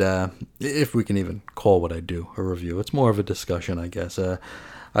 And if we can even call what I do a review, it's more of a discussion, I guess.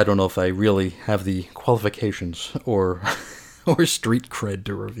 I don't know if I really have the qualifications or street cred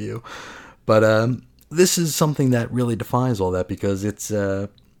to review. But this is something that really defies all that, because it's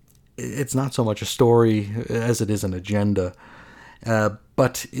not so much a story as it is an agenda.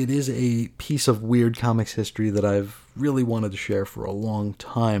 But it is a piece of weird comics history that I've really wanted to share for a long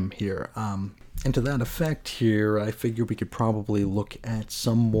time here. And to that effect here, I figure we could probably look at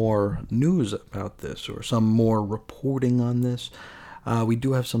some more news about this, or some more reporting on this. We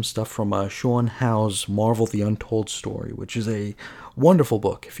do have some stuff from Sean Howe's Marvel the Untold Story, which is a wonderful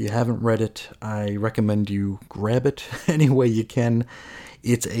book. If you haven't read it, I recommend you grab it any way you can.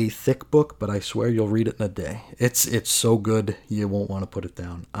 It's a thick book, but I swear you'll read it in a day. It's so good, you won't want to put it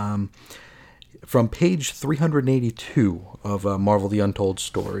down. From page 382 of Marvel the Untold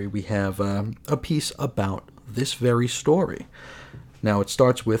Story, we have a piece about this very story. Now, it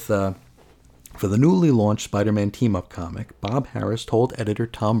starts with, for the newly launched Spider-Man team-up comic, Bob Harras told editor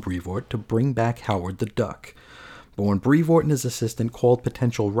Tom Brevoort to bring back Howard the Duck. But when Brevoort and his assistant called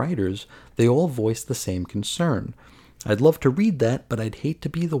potential writers, they all voiced the same concern. I'd love to read that, but I'd hate to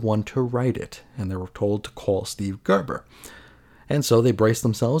be the one to write it, and they were told to call Steve Gerber. And so they braced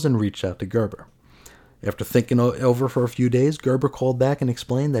themselves and reached out to Gerber. After thinking over for a few days, Gerber called back and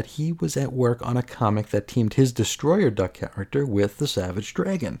explained that he was at work on a comic that teamed his Destroyer Duck character with the Savage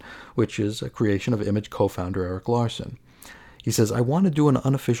Dragon, which is a creation of Image co-founder Eric Larson. He says, I want to do an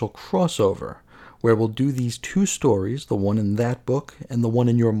unofficial crossover, where we'll do these two stories, the one in that book and the one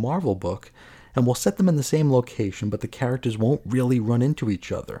in your Marvel book, and we'll set them in the same location, but the characters won't really run into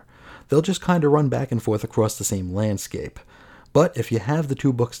each other. They'll just kind of run back and forth across the same landscape. But if you have the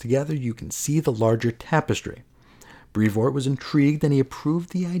two books together, you can see the larger tapestry. Brevoort was intrigued, and he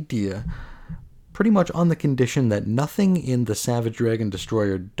approved the idea, pretty much on the condition that nothing in the Savage Dragon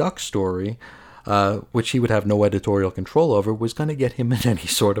Destroyer Duck story, which he would have no editorial control over, was going to get him in any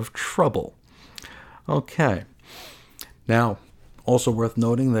sort of trouble. Okay. Now, also worth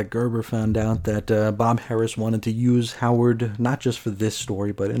noting that Gerber found out that Bob Harras wanted to use Howard not just for this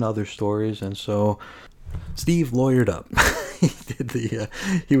story, but in other stories, and so Steve lawyered up.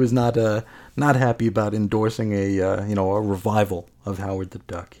 He was not happy about endorsing a revival of Howard the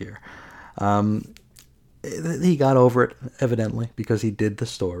Duck here. He got over it, evidently, because he did the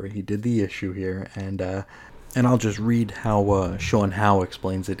story, he did the issue here, and I'll just read how Sean Howe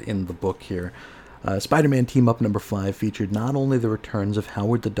explains it in the book here. Spider-Man Team Up number 5 featured not only the returns of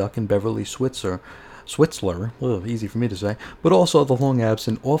Howard the Duck and Beverly Switzler, easy for me to say, but also the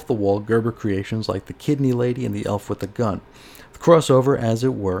long-absent, off-the-wall Gerber creations like the Kidney Lady and the Elf with the Gun. The Crossover, as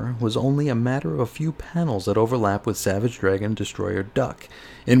it were, was only a matter of a few panels that overlap with Savage Dragon Destroyer Duck,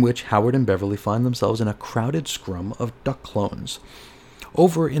 in which Howard and Beverly find themselves in a crowded scrum of Duck clones.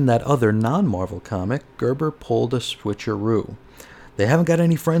 Over in that other non-Marvel comic, Gerber pulled a switcheroo. "They haven't got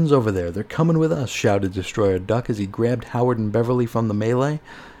any friends over there. They're coming with us," shouted Destroyer Duck as he grabbed Howard and Beverly from the melee.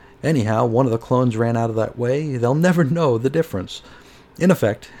 Anyhow, one of the clones ran out of that way. They'll never know the difference. In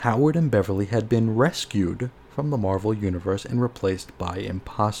effect, Howard and Beverly had been rescued from the Marvel Universe and replaced by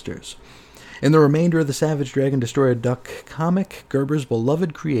imposters. In the remainder of the Savage Dragon Destroyer Duck comic, Gerber's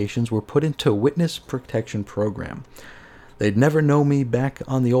beloved creations were put into witness protection program. "They'd never know me back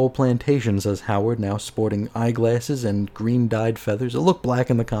on the old plantation," says Howard, now sporting eyeglasses and green-dyed feathers. It looked black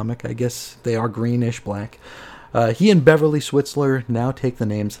in the comic. I guess they are greenish black. He and Beverly Switzler now take the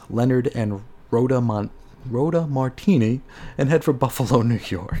names Leonard and Rhoda Martini and head for Buffalo, New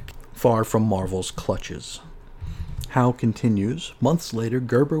York, far from Marvel's clutches. Howe continues, months later,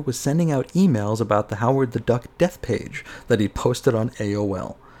 Gerber was sending out emails about the Howard the Duck death page that he posted on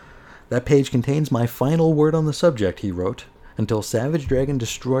AOL. "That page contains my final word on the subject," he wrote, "until Savage Dragon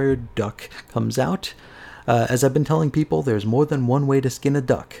Destroyer Duck comes out. As I've been telling people, there's more than one way to skin a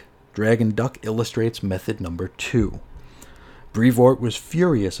duck. Dragon Duck illustrates method number 2. Brevoort was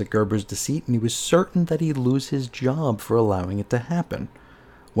furious at Gerber's deceit, and he was certain that he'd lose his job for allowing it to happen.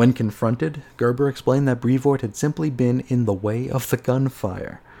 When confronted, Gerber explained that Brevoort had simply been in the way of the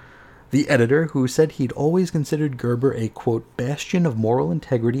gunfire. The editor, who said he'd always considered Gerber a, quote, bastion of moral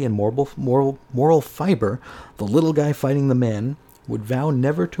integrity and moral fiber, the little guy fighting the man, would vow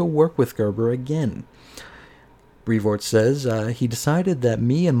never to work with Gerber again. Brevoort says, he decided that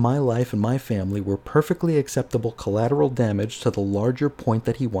me and my life and my family were perfectly acceptable collateral damage to the larger point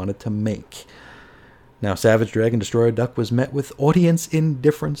that he wanted to make. Now, Savage Dragon Destroyer Duck was met with audience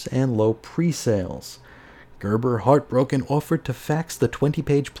indifference and low pre-sales. Gerber, heartbroken, offered to fax the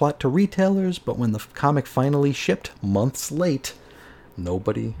 20-page plot to retailers, but when the comic finally shipped, months late,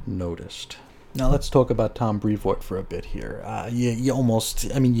 nobody noticed. Now, let's talk about Tom Brevoort for a bit here.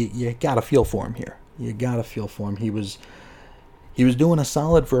 You gotta feel for him here. You gotta feel for him. He was doing a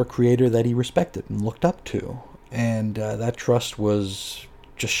solid for a creator that he respected and looked up to, and that trust was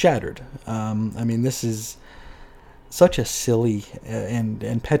just shattered. This is such a silly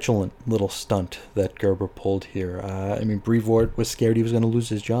and petulant little stunt that Gerber pulled here. Brevoort was scared he was going to lose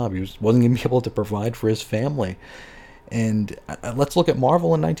his job. He wasn't going to be able to provide for his family. And let's look at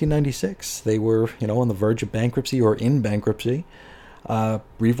Marvel in 1996. They were, on the verge of bankruptcy or in bankruptcy.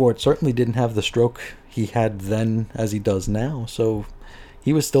 Brevoort certainly didn't have the stroke he had then as he does now. So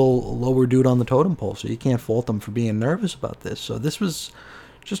he was still a lower dude on the totem pole. So you can't fault him for being nervous about this. So this was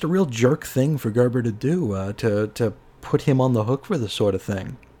just a real jerk thing for Gerber to do, to put him on the hook for this sort of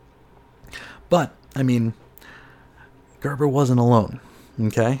thing. But, Gerber wasn't alone,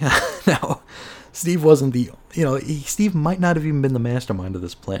 okay? Now, Steve wasn't Steve might not have even been the mastermind of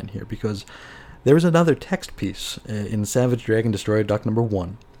this plan here, because there was another text piece in Savage Dragon Destroyer Duck number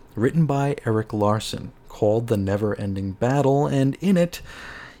 1, written by Eric Larson, called The Never-Ending Battle, and in it,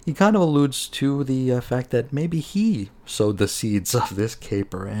 he kind of alludes to the fact that maybe he sowed the seeds of this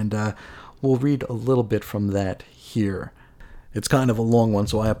caper, and we'll read a little bit from that here. It's kind of a long one,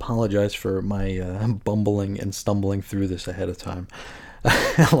 so I apologize for my bumbling and stumbling through this ahead of time.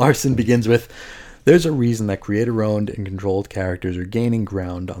 Larson begins with, "There's a reason that creator-owned and controlled characters are gaining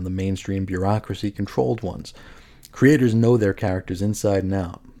ground on the mainstream bureaucracy-controlled ones. Creators know their characters inside and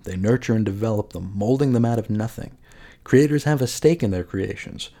out. They nurture and develop them, molding them out of nothing. Creators have a stake in their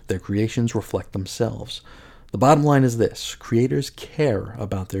creations. Their creations reflect themselves. The bottom line is this: creators care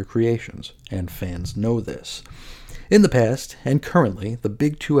about their creations, and fans know this. In the past, and currently, the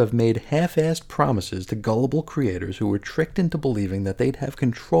big two have made half-assed promises to gullible creators who were tricked into believing that they'd have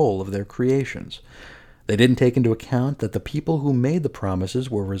control of their creations. They didn't take into account that the people who made the promises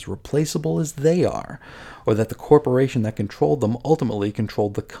were as replaceable as they are, or that the corporation that controlled them ultimately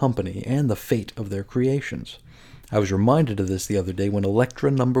controlled the company and the fate of their creations. I was reminded of this the other day when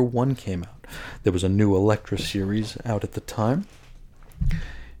Elektra number 1 came out. There was a new Elektra series out at the time."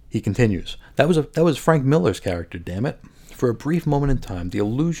 He continues, That was Frank Miller's character, damn it. For a brief moment in time, the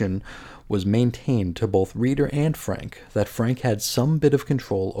illusion was maintained to both reader and Frank that Frank had some bit of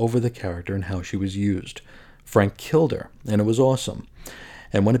control over the character and how she was used. Frank killed her, and it was awesome.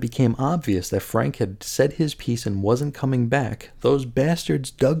 And when it became obvious that Frank had said his piece and wasn't coming back, those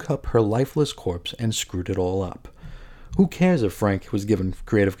bastards dug up her lifeless corpse and screwed it all up. Who cares if Frank was given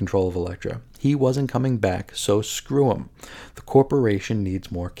creative control of Elektra? He wasn't coming back, so screw him. The corporation needs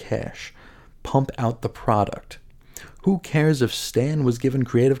more cash. Pump out the product. Who cares if Stan was given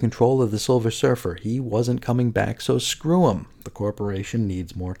creative control of the Silver Surfer? He wasn't coming back, so screw him. The corporation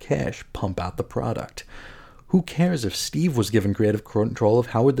needs more cash. Pump out the product. Who cares if Steve was given creative control of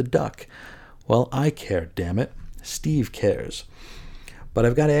Howard the Duck? Well, I care, damn it. Steve cares. But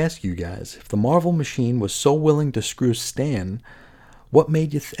I've got to ask you guys, if the Marvel machine was so willing to screw Stan, what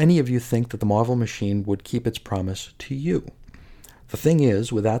made any of you think that the Marvel machine would keep its promise to you? The thing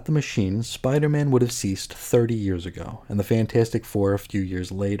is, without the machine, Spider-Man would have ceased 30 years ago, and the Fantastic Four a few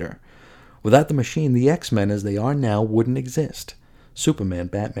years later. Without the machine, the X-Men as they are now wouldn't exist. Superman,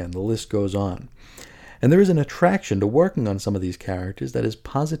 Batman, the list goes on. And there is an attraction to working on some of these characters that is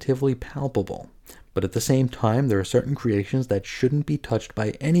positively palpable. But at the same time, there are certain creations that shouldn't be touched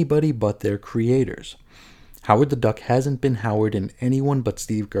by anybody but their creators. Howard the Duck hasn't been Howard in anyone but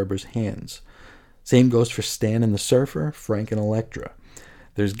Steve Gerber's hands. Same goes for Stan and the Surfer, Frank and Elektra.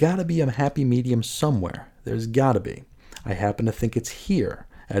 There's gotta be a happy medium somewhere. There's gotta be. I happen to think it's here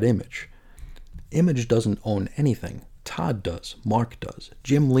at Image. Image doesn't own anything. Todd does. Mark does.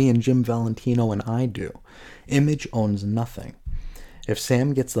 Jim Lee and Jim Valentino and I do. Image owns nothing. If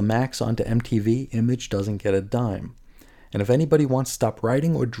Sam gets the Max onto MTV, Image doesn't get a dime. And if anybody wants to stop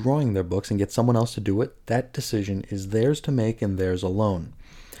writing or drawing their books and get someone else to do it, that decision is theirs to make and theirs alone.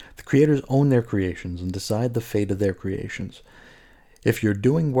 The creators own their creations and decide the fate of their creations. If you're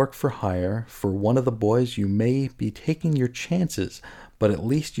doing work for hire for one of the boys, you may be taking your chances, but at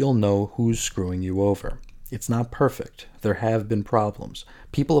least you'll know who's screwing you over. It's not perfect. There have been problems.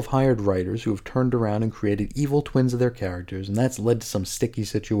 People have hired writers who have turned around and created evil twins of their characters, and that's led to some sticky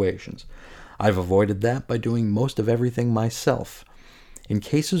situations. I've avoided that by doing most of everything myself. In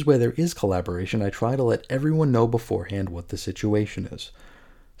cases where there is collaboration, I try to let everyone know beforehand what the situation is.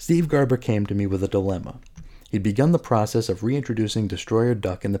 Steve Gerber came to me with a dilemma. He'd begun the process of reintroducing Destroyer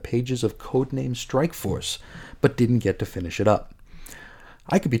Duck in the pages of Codename Strike Force, but didn't get to finish it up.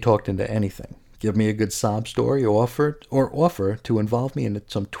 I could be talked into anything. Give me a good sob story or offer to involve me in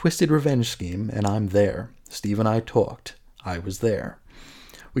some twisted revenge scheme, and I'm there. Steve and I talked. I was there.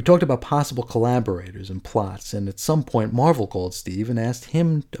 We talked about possible collaborators and plots, and at some point Marvel called Steve and asked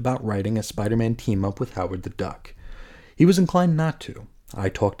him about writing a Spider-Man team-up with Howard the Duck. He was inclined not to. I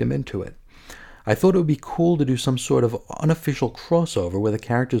talked him into it. I thought it would be cool to do some sort of unofficial crossover where the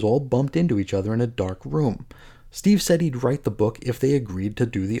characters all bumped into each other in a dark room. Steve said he'd write the book if they agreed to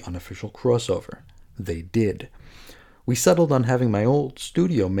do the unofficial crossover. They did. We settled on having my old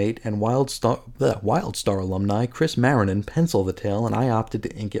studio mate and Wildstar alumni Chris Marinan pencil the tale, and I opted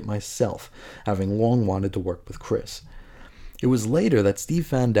to ink it myself, having long wanted to work with Chris. It was later that Steve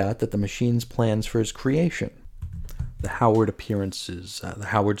found out that the machine's plans for his creation, the Howard appearances, the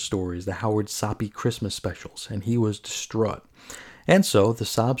Howard stories, the Howard soppy Christmas specials, and he was distraught. And so the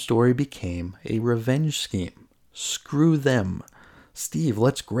sob story became a revenge scheme. Screw them. Steve,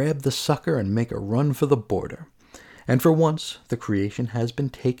 let's grab the sucker and make a run for the border. And for once, the creation has been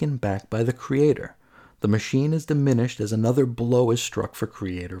taken back by the creator. The machine is diminished as another blow is struck for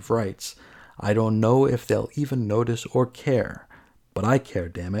creative rights. I don't know if they'll even notice or care. But I care,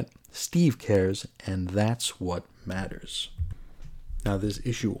 damn it. Steve cares, and that's what matters. Now, this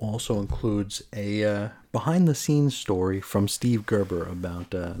issue also includes a behind-the-scenes story from Steve Gerber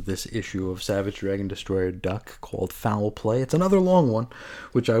about this issue of Savage Dragon Destroyer Duck called Foul Play. It's another long one,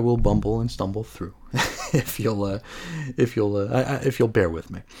 which I will bumble and stumble through if you'll bear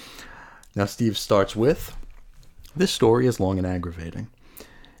with me. Now, Steve starts with, "This story is long and aggravating.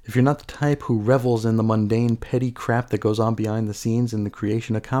 If you're not the type who revels in the mundane, petty crap that goes on behind the scenes in the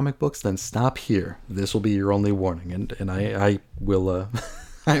creation of comic books, then stop here. This will be your only warning," and I will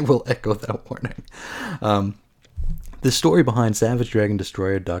I will echo that warning. The story behind Savage Dragon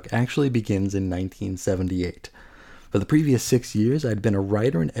Destroyer Duck actually begins in 1978. For the previous 6 years, I'd been a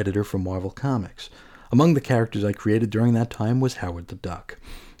writer and editor for Marvel Comics. Among the characters I created during that time was Howard the Duck.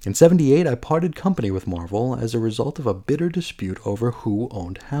 In 78, I parted company with Marvel as a result of a bitter dispute over who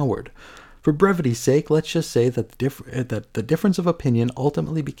owned Howard. For brevity's sake, let's just say that the difference of opinion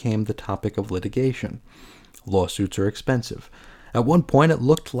ultimately became the topic of litigation. Lawsuits are expensive. At one point, it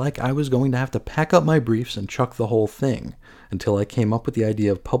looked like I was going to have to pack up my briefs and chuck the whole thing, until I came up with the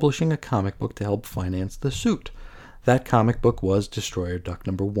idea of publishing a comic book to help finance the suit. That comic book was Destroyer Duck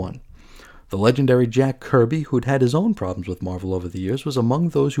 #1. The legendary Jack Kirby, who'd had his own problems with Marvel over the years, was among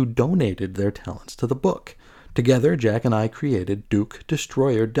those who donated their talents to the book. Together, Jack and I created Duke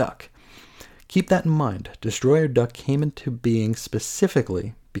Destroyer Duck. Keep that in mind. Destroyer Duck came into being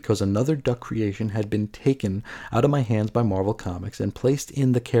specifically because another Duck creation had been taken out of my hands by Marvel Comics and placed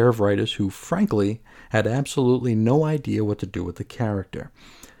in the care of writers who, frankly, had absolutely no idea what to do with the character.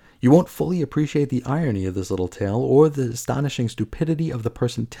 You won't fully appreciate the irony of this little tale or the astonishing stupidity of the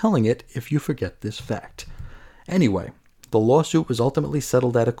person telling it if you forget this fact. Anyway, the lawsuit was ultimately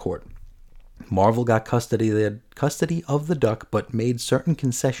settled at a court. Marvel got custody of the duck, but made certain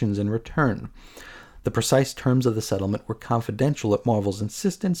concessions in return. The precise terms of the settlement were confidential at Marvel's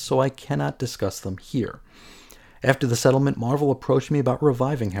insistence, so I cannot discuss them here. After the settlement, Marvel approached me about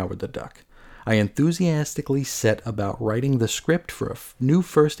reviving Howard the Duck. I enthusiastically set about writing the script for a new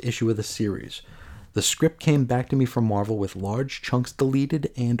first issue of the series. The script came back to me from Marvel with large chunks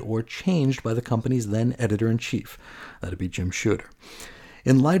deleted and or changed by the company's then editor-in-chief. That'd be Jim Shooter.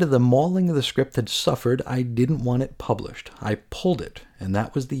 In light of the mauling the script had suffered, I didn't want it published. I pulled it, and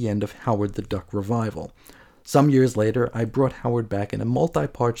that was the end of Howard the Duck revival. Some years later, I brought Howard back in a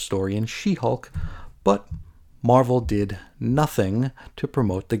multi-part story in She-Hulk, but Marvel did nothing to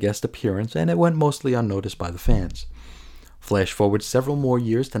promote the guest appearance, and it went mostly unnoticed by the fans. Flash forward several more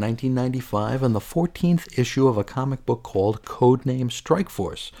years to 1995 and the 14th issue of a comic book called Codename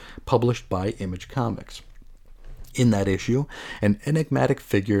Strikeforce, published by Image Comics. In that issue, an enigmatic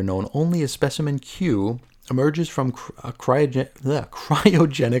figure known only as Specimen Q emerges from a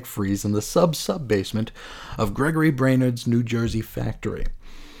cryogenic freeze in the sub-basement of Gregory Brainerd's New Jersey factory.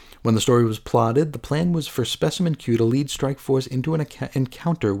 When the story was plotted, the plan was for Specimen Q to lead Strikeforce into an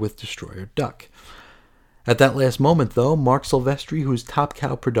encounter with Destroyer Duck. At that last moment, though, Mark Silvestri, whose Top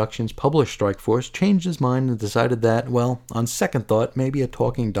Cow Productions published Strikeforce, changed his mind and decided that, well, on second thought, maybe a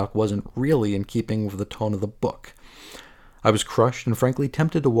talking duck wasn't really in keeping with the tone of the book. I was crushed and frankly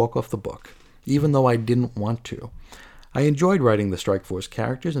tempted to walk off the book, even though I didn't want to. I enjoyed writing the Strikeforce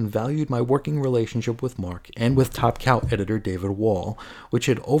characters and valued my working relationship with Mark and with Top Cow editor David Wall, which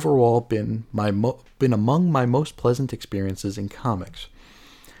had overall been among my most pleasant experiences in comics.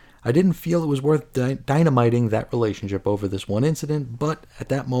 I didn't feel it was worth dynamiting that relationship over this one incident, but at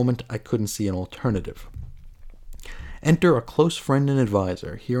that moment I couldn't see an alternative. Enter a close friend and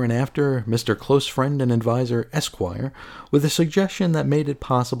advisor, hereinafter Mr. Close Friend and Advisor Esquire, with a suggestion that made it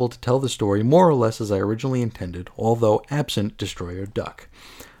possible to tell the story more or less as I originally intended, although absent Destroyer Duck.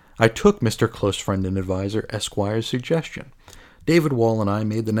 I took Mr. Close Friend and Advisor Esquire's suggestion. David Wall and I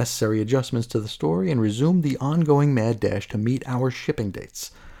made the necessary adjustments to the story and resumed the ongoing mad dash to meet our shipping dates.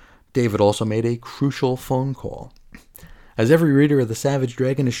 David also made a crucial phone call. As every reader of The Savage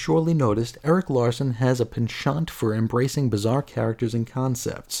Dragon has surely noticed, Erik Larsen has a penchant for embracing bizarre characters and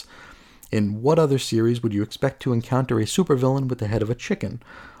concepts. In what other series would you expect to encounter a supervillain with the head of a chicken,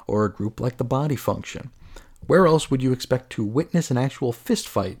 or a group like the Body Function? Where else would you expect to witness an actual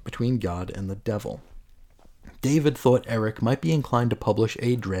fistfight between God and the devil? David thought Erik might be inclined to publish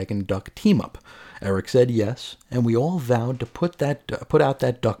a Dragon-Duck team-up. Erik said yes, and we all vowed to put out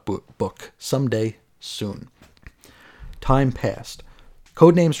that Duck book someday soon. Time passed.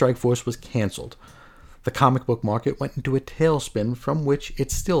 Codename Strikeforce was canceled. The comic book market went into a tailspin from which it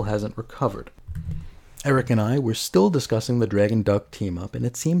still hasn't recovered. Erik and I were still discussing the Dragon-Duck team-up, and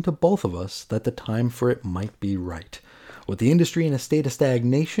it seemed to both of us that the time for it might be right. With the industry in a state of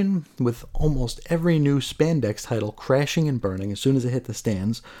stagnation, with almost every new spandex title crashing and burning as soon as it hit the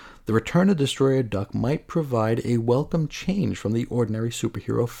stands, the return of Destroyer Duck might provide a welcome change from the ordinary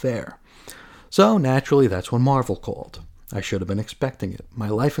superhero fare. So, naturally, that's when Marvel called. I should have been expecting it. My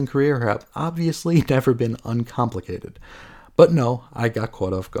life and career have obviously never been uncomplicated. But no, I got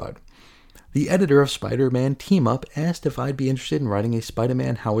caught off guard. The editor of Spider-Man Team-Up asked if I'd be interested in writing a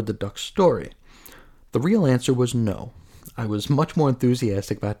Spider-Man Howard the Duck story. The real answer was no. I was much more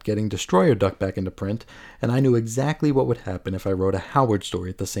enthusiastic about getting Destroyer Duck back into print, and I knew exactly what would happen if I wrote a Howard story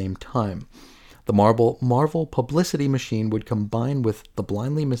at the same time. The Marvel publicity machine would combine with the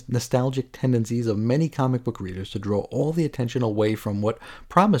blindly nostalgic tendencies of many comic book readers to draw all the attention away from what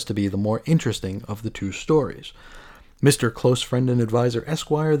promised to be the more interesting of the two stories. Mr. Close Friend and Advisor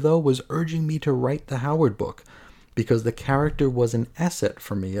Esquire, though, was urging me to write the Howard book, because the character was an asset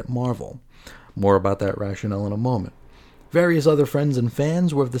for me at Marvel. More about that rationale in a moment. Various other friends and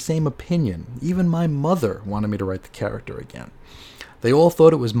fans were of the same opinion. Even my mother wanted me to write the character again. They all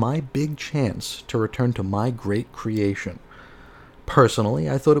thought it was my big chance to return to my great creation. Personally,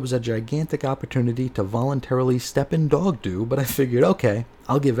 I thought it was a gigantic opportunity to voluntarily step in dog do, but I figured, okay,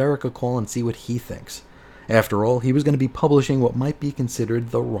 I'll give Erik a call and see what he thinks. After all, he was going to be publishing what might be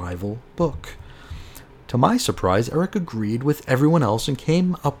considered the rival book. To my surprise, Erik agreed with everyone else and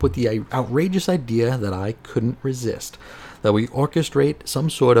came up with the outrageous idea that I couldn't resist, that we orchestrate some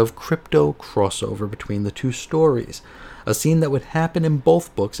sort of crypto crossover between the two stories, a scene that would happen in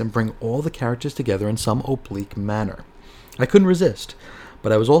both books and bring all the characters together in some oblique manner. I couldn't resist,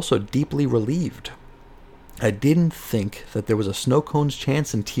 but I was also deeply relieved. I didn't think that there was a snow cone's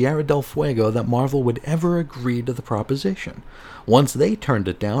chance in Tierra del Fuego that Marvel would ever agree to the proposition. Once they turned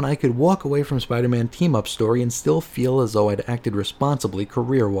it down, I could walk away from Spider-Man team-up story and still feel as though I'd acted responsibly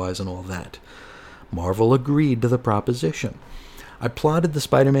career-wise and all that. Marvel agreed to the proposition. I plotted the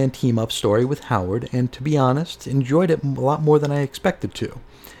Spider-Man team-up story with Howard, and to be honest, enjoyed it a lot more than I expected to.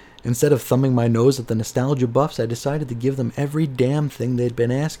 Instead of thumbing my nose at the nostalgia buffs, I decided to give them every damn thing they'd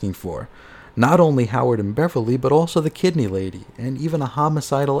been asking for. Not only Howard and Beverly, but also the Kidney Lady, and even a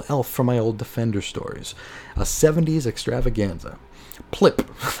homicidal elf from my old Defender stories. A 70s extravaganza. Plip,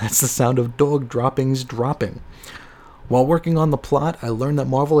 that's the sound of dog droppings dropping. While working on the plot, I learned that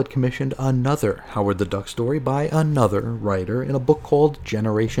Marvel had commissioned another Howard the Duck story by another writer in a book called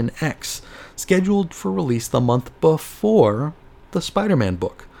Generation X, scheduled for release the month before the Spider-Man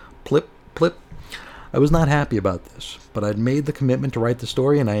book. Plip, plip. I was not happy about this, but I'd made the commitment to write the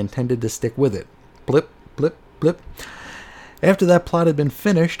story and I intended to stick with it. Blip, blip, blip. After that plot had been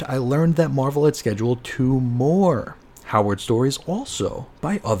finished, I learned that Marvel had scheduled 2 more Howard stories also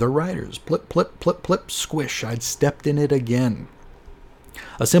by other writers. Blip, blip, blip, blip, squish. I'd stepped in it again.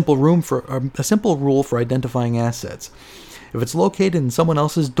 A simple rule for identifying assets. If it's located in someone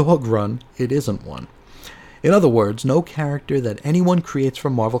else's dog run, it isn't one. In other words, no character that anyone creates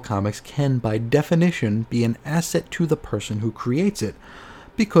from Marvel Comics can, by definition, be an asset to the person who creates it,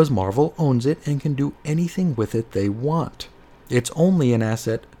 because Marvel owns it and can do anything with it they want. It's only an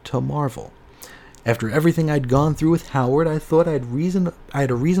asset to Marvel. After everything I'd gone through with Howard, I thought I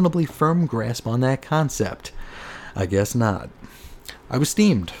had a reasonably firm grasp on that concept. I guess not. I was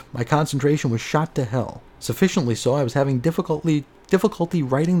steamed. My concentration was shot to hell. Sufficiently so, I was having difficulty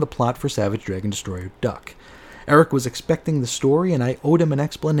writing the plot for Savage Dragon Destroyer Duck. Eric was expecting the story, and I owed him an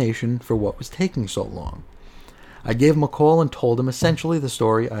explanation for what was taking so long. I gave him a call and told him essentially the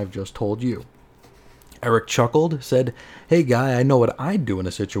story I've just told you. Eric chuckled, said, "Hey guy, I know what I'd do in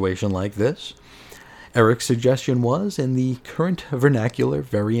a situation like this." Eric's suggestion was, in the current vernacular,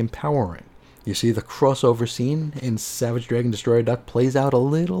 very empowering. You see, the crossover scene in Savage Dragon Destroyer Duck plays out a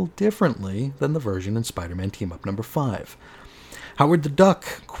little differently than the version in Spider-Man Team-Up number 5. Howard the Duck,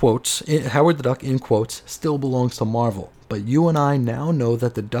 in quotes, still belongs to Marvel, but you and I now know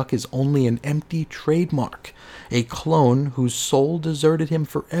that the Duck is only an empty trademark, a clone whose soul deserted him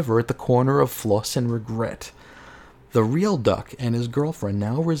forever at the corner of Floss and Regret. The real Duck and his girlfriend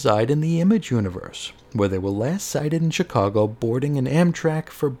now reside in the Image universe, where they were last sighted in Chicago boarding an Amtrak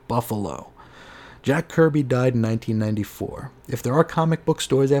for Buffalo. Jack Kirby died in 1994. If there are comic book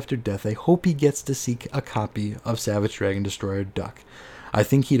stories after death, I hope he gets to seek a copy of Savage Dragon Destroyer Duck. I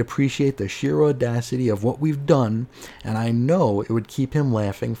think he'd appreciate the sheer audacity of what we've done, and I know it would keep him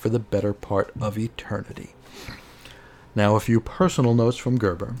laughing for the better part of eternity. Now, a few personal notes from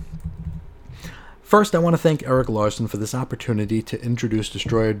Gerber. First, I want to thank Eric Larson for this opportunity to introduce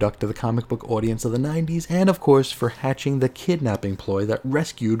Destroyer Duck to the comic book audience of the 90s, and of course for hatching the kidnapping ploy that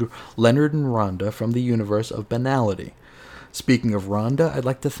rescued Leonard and Rhonda from the universe of banality. Speaking of Rhonda, I'd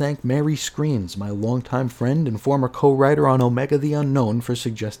like to thank Mary Screens, my longtime friend and former co-writer on Omega the Unknown, for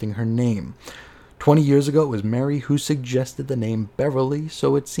suggesting her name. 20 years ago, it was Mary who suggested the name Beverly,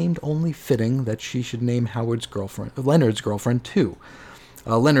 so it seemed only fitting that she should name Leonard's girlfriend too.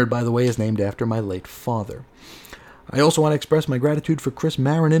 Leonard, by the way, is named after my late father. I also want to express my gratitude for Chris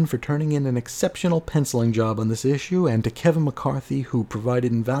Marinin for turning in an exceptional penciling job on this issue, and to Kevin McCarthy, who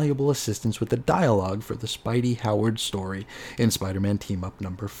provided invaluable assistance with the dialogue for the Spidey Howard story in Spider-Man Team-Up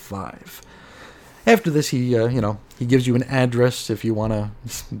number 5. After this, he gives you an address if you want to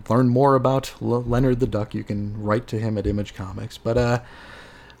learn more about Leonard the Duck. You can write to him at Image Comics. But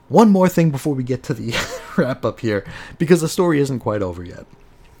one more thing before we get to the wrap-up here, because the story isn't quite over yet.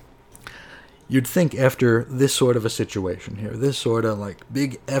 You'd think after this sort of a situation here, this sort of like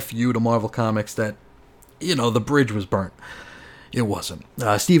big F-you to Marvel Comics, that, the bridge was burnt. It wasn't.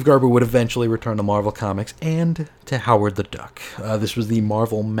 Steve Gerber would eventually return to Marvel Comics and to Howard the Duck. This was the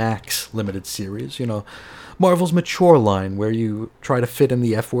Marvel Max limited series, Marvel's mature line, where you try to fit in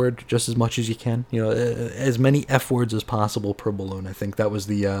the F word just as much as you can. As many F words as possible per balloon. I think that was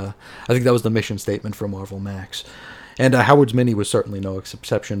the mission statement for Marvel Max, and Howard's Mini was certainly no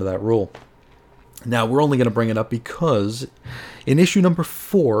exception to that rule. Now, we're only going to bring it up because in issue number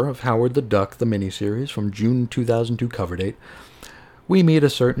 4 of Howard the Duck, the miniseries from June 2002 cover date, we meet a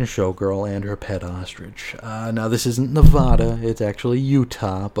certain showgirl and her pet ostrich. Now, this isn't Nevada, it's actually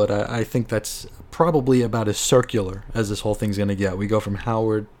Utah, but I think that's probably about as circular as this whole thing's going to get. We go from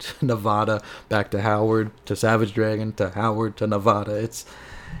Howard to Nevada, back to Howard, to Savage Dragon, to Howard, to Nevada. It's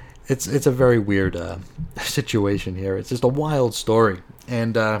a very weird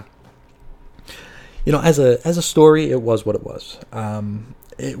as a story, it was what it was.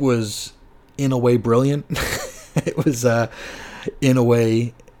 It was in a way brilliant. It was in a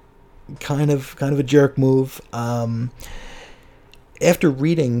way kind of a jerk move. After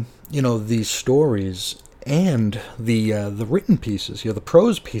reading, these stories and the written pieces, the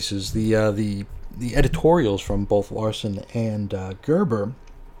prose pieces, the editorials from both Larson and Gerber,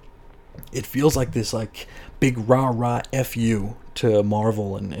 it feels like this big rah-rah fu to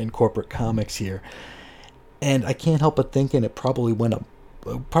Marvel and corporate comics here. And I can't help but thinking it probably would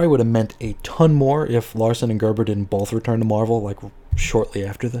have meant a ton more if Larson and Gerber didn't both return to Marvel shortly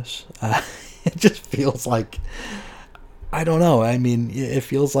after this. It just feels like, I don't know. I mean, it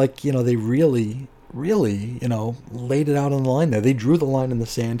feels like they really, really laid it out on the line there. They drew the line in the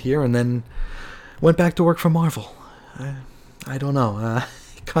sand here and then went back to work for Marvel. I don't know.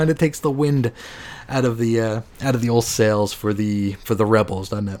 It kind of takes the wind out of the old sails for the rebels,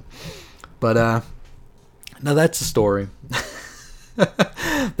 doesn't it? But now that's a story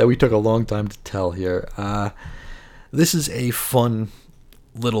that we took a long time to tell here. This is a fun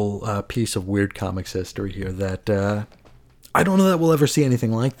little piece of weird comics history here that I don't know that we'll ever see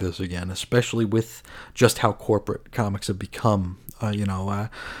anything like this again, especially with just how corporate comics have become.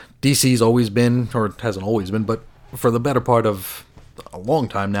 DC's always been, or it hasn't always been, but for the better part of a long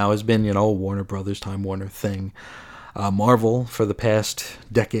time now has been, Warner Brothers, Time Warner thing. Marvel, for the past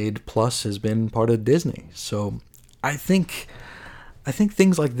decade plus, has been part of Disney. So I think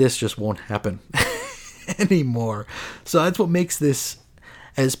things like this just won't happen anymore. So that's what makes this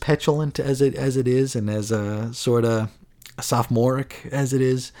as petulant as it is, and as a sort of sophomoric as it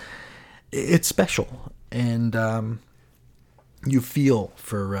is. It's special, and you feel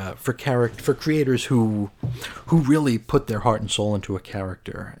for creators who really put their heart and soul into a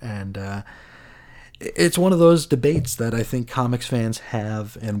character. And it's one of those debates that I think comics fans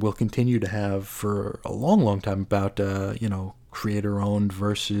have and will continue to have for a long, long time about creator-owned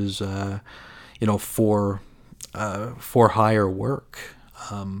versus for hire work.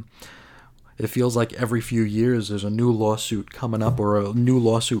 It feels like every few years there's a new lawsuit coming up, or a new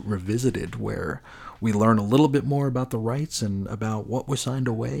lawsuit revisited, where we learn a little bit more about the rights and about what was signed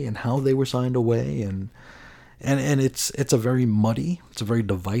away and how they were signed away, and it's a very muddy, it's a very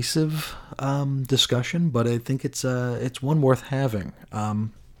divisive discussion, but I think it's one worth having.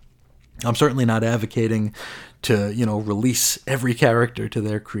 I'm certainly not advocating to release every character to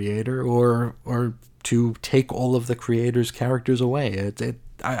their creator, or to take all of the creator's characters away.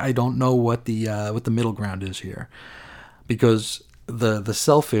 I don't know what the middle ground is here, because the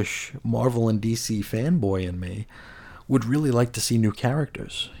selfish Marvel and DC fanboy in me would really like to see new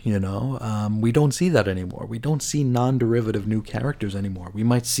characters. We don't see that anymore. We don't see non-derivative new characters anymore. We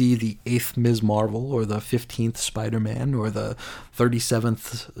might see the 8th Ms. Marvel, or the 15th Spider-Man, or the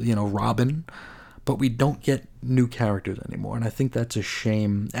 37th Robin, but we don't get new characters anymore, and I think that's a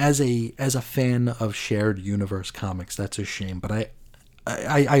shame. As a fan of shared universe comics, that's a shame. But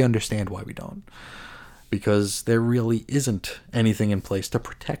I understand why we don't, because there really isn't anything in place to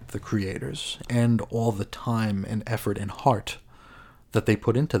protect the creators and all the time and effort and heart that they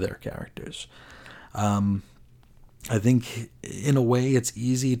put into their characters. I think in a way it's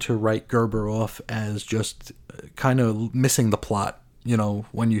easy to write Gerber off as just kind of missing the plot.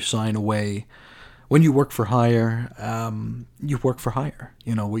 When you sign away, when you work for hire, you work for hire.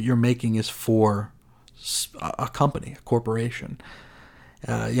 What you're making is for a company, a corporation.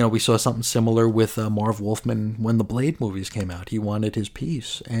 We saw something similar with Marv Wolfman when the Blade movies came out. He wanted his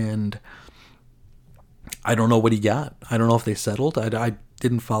piece, and I don't know what he got. I don't know if they settled. I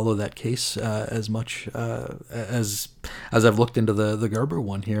didn't follow that case as much as I've looked into the Gerber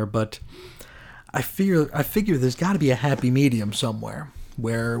one here, but I figure there's got to be a happy medium somewhere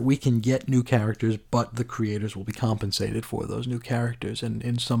where we can get new characters, but the creators will be compensated for those new characters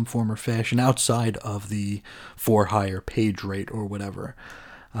in some form or fashion outside of the for-hire page rate or whatever.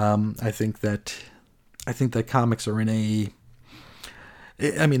 I think that comics are we're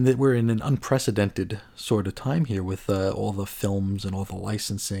in an unprecedented sort of time here with all the films and all the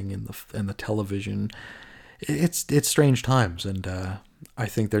licensing and the television. It's strange times, and I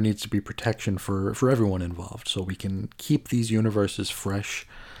think there needs to be protection for everyone involved, so we can keep these universes fresh,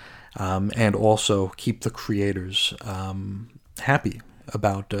 and also keep the creators happy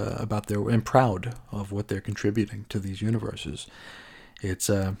about their, and proud of what they're contributing to these universes. It's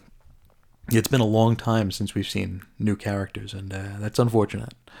been a long time since we've seen new characters, and that's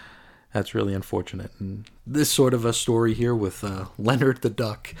unfortunate. That's really unfortunate. And this sort of a story here with Leonard the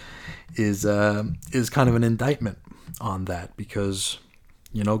Duck is kind of an indictment on that, because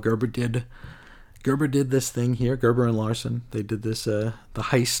Gerber did this thing here. Gerber and Larson, they did this the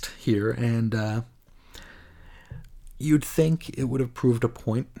heist here, and you'd think it would have proved a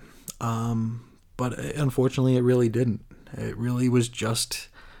point, but unfortunately it really didn't. It really was just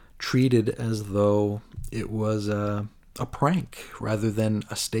treated as though it was a prank rather than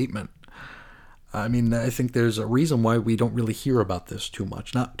a statement. I mean, I think there's a reason why we don't really hear about this too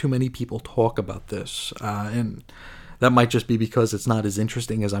much. Not too many people talk about this, and that might just be because it's not as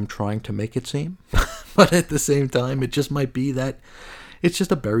interesting as I'm trying to make it seem. But at the same time, it just might be that it's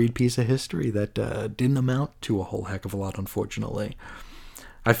just a buried piece of history that didn't amount to a whole heck of a lot, unfortunately.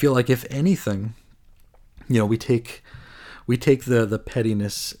 I feel like if anything, we take the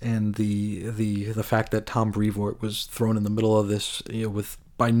pettiness and the fact that Tom Brevoort was thrown in the middle of this, with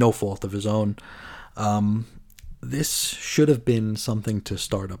by no fault of his own. This should have been something to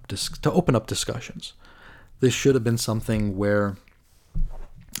to open up discussions. This should have been something where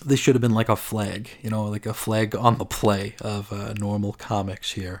this should have been like a flag, like a flag on the play of normal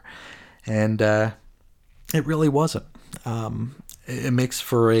comics here, and it really wasn't. It makes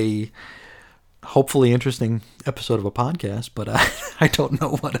for a hopefully interesting episode of a podcast, but I don't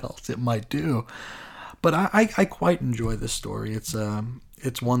know what else it might do. But I quite enjoy this story. It's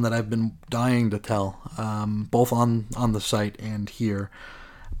one that I've been dying to tell, both on the site and here.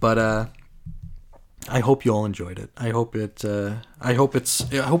 But I hope you all enjoyed it. I hope it was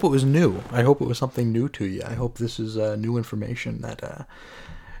new. I hope it was something new to you. I hope this is new information that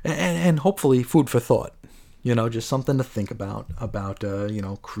and hopefully food for thought. Just something to think about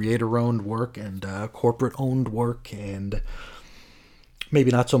creator-owned work and corporate-owned work, and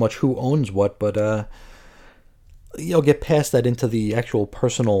maybe not so much who owns what, but get past that into the actual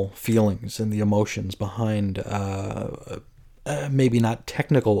personal feelings and the emotions behind maybe not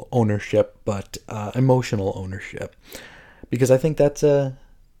technical ownership, but emotional ownership, because I think that's an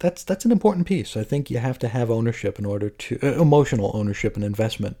important piece. I think you have to have ownership in order to emotional ownership and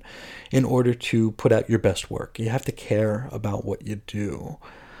investment in order to put out your best work. You have to care about what you do,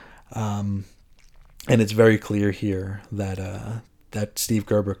 and it's very clear here that Steve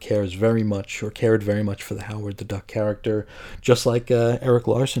Gerber cared very much for the Howard the Duck character, just like Erik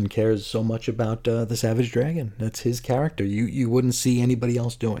Larsen cares so much about the Savage Dragon. That's his character. You wouldn't see anybody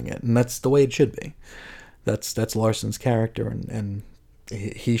else doing it, and that's the way it should be. That's Larsen's character, and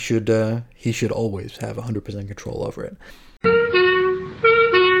he should always have 100% control over it.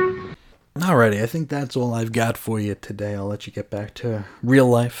 Alrighty, I think that's all I've got for you today. I'll let you get back to real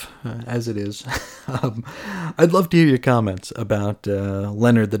life as it is. I'd love to hear your comments about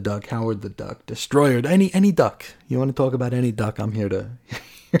Leonard the Duck, Howard the Duck, Destroyer, any duck. You want to talk about any duck? I'm here to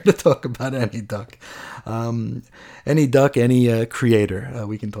talk about any duck. Any duck, any creator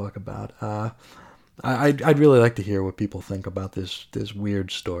we can talk about. I'd really like to hear what people think about this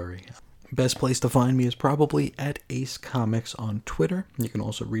weird story. Best place to find me is probably at Ace Comics on Twitter. You can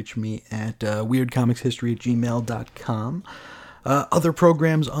also reach me at weirdcomicshistory@gmail.com. Other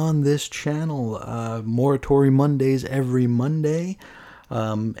programs on this channel, Moratory Mondays every Monday,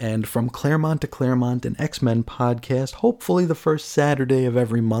 and From Claremont to Claremont, an X-Men podcast, hopefully the first Saturday of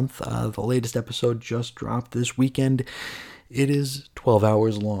every month. The latest episode just dropped this weekend. It is 12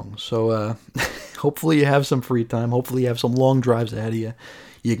 hours long, so hopefully you have some free time. Hopefully you have some long drives ahead of you.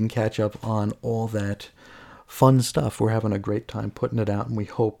 You can catch up on all that fun stuff. We're having a great time putting it out, and we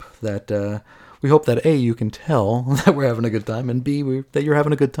hope that A, you can tell that we're having a good time, and B, that you're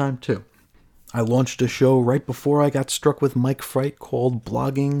having a good time too. I launched a show right before I got struck with Mike Fright called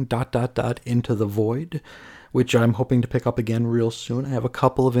Blogging ... Into the Void, which I'm hoping to pick up again real soon. I have a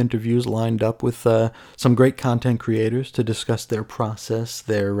couple of interviews lined up with some great content creators to discuss their process,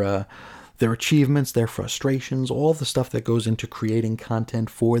 their achievements, their frustrations, all the stuff that goes into creating content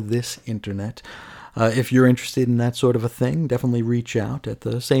for this internet. If you're interested in that sort of a thing, definitely reach out at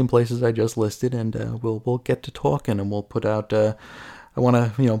the same places I just listed, and we'll get to talking, and we'll put out. I want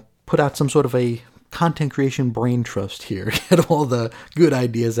to put out some sort of a content creation brain trust here, get all the good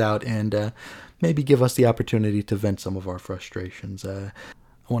ideas out, and maybe give us the opportunity to vent some of our frustrations. I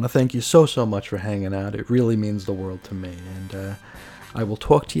want to thank you so much for hanging out. It really means the world to me, and I will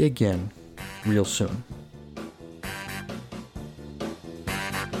talk to you again real soon.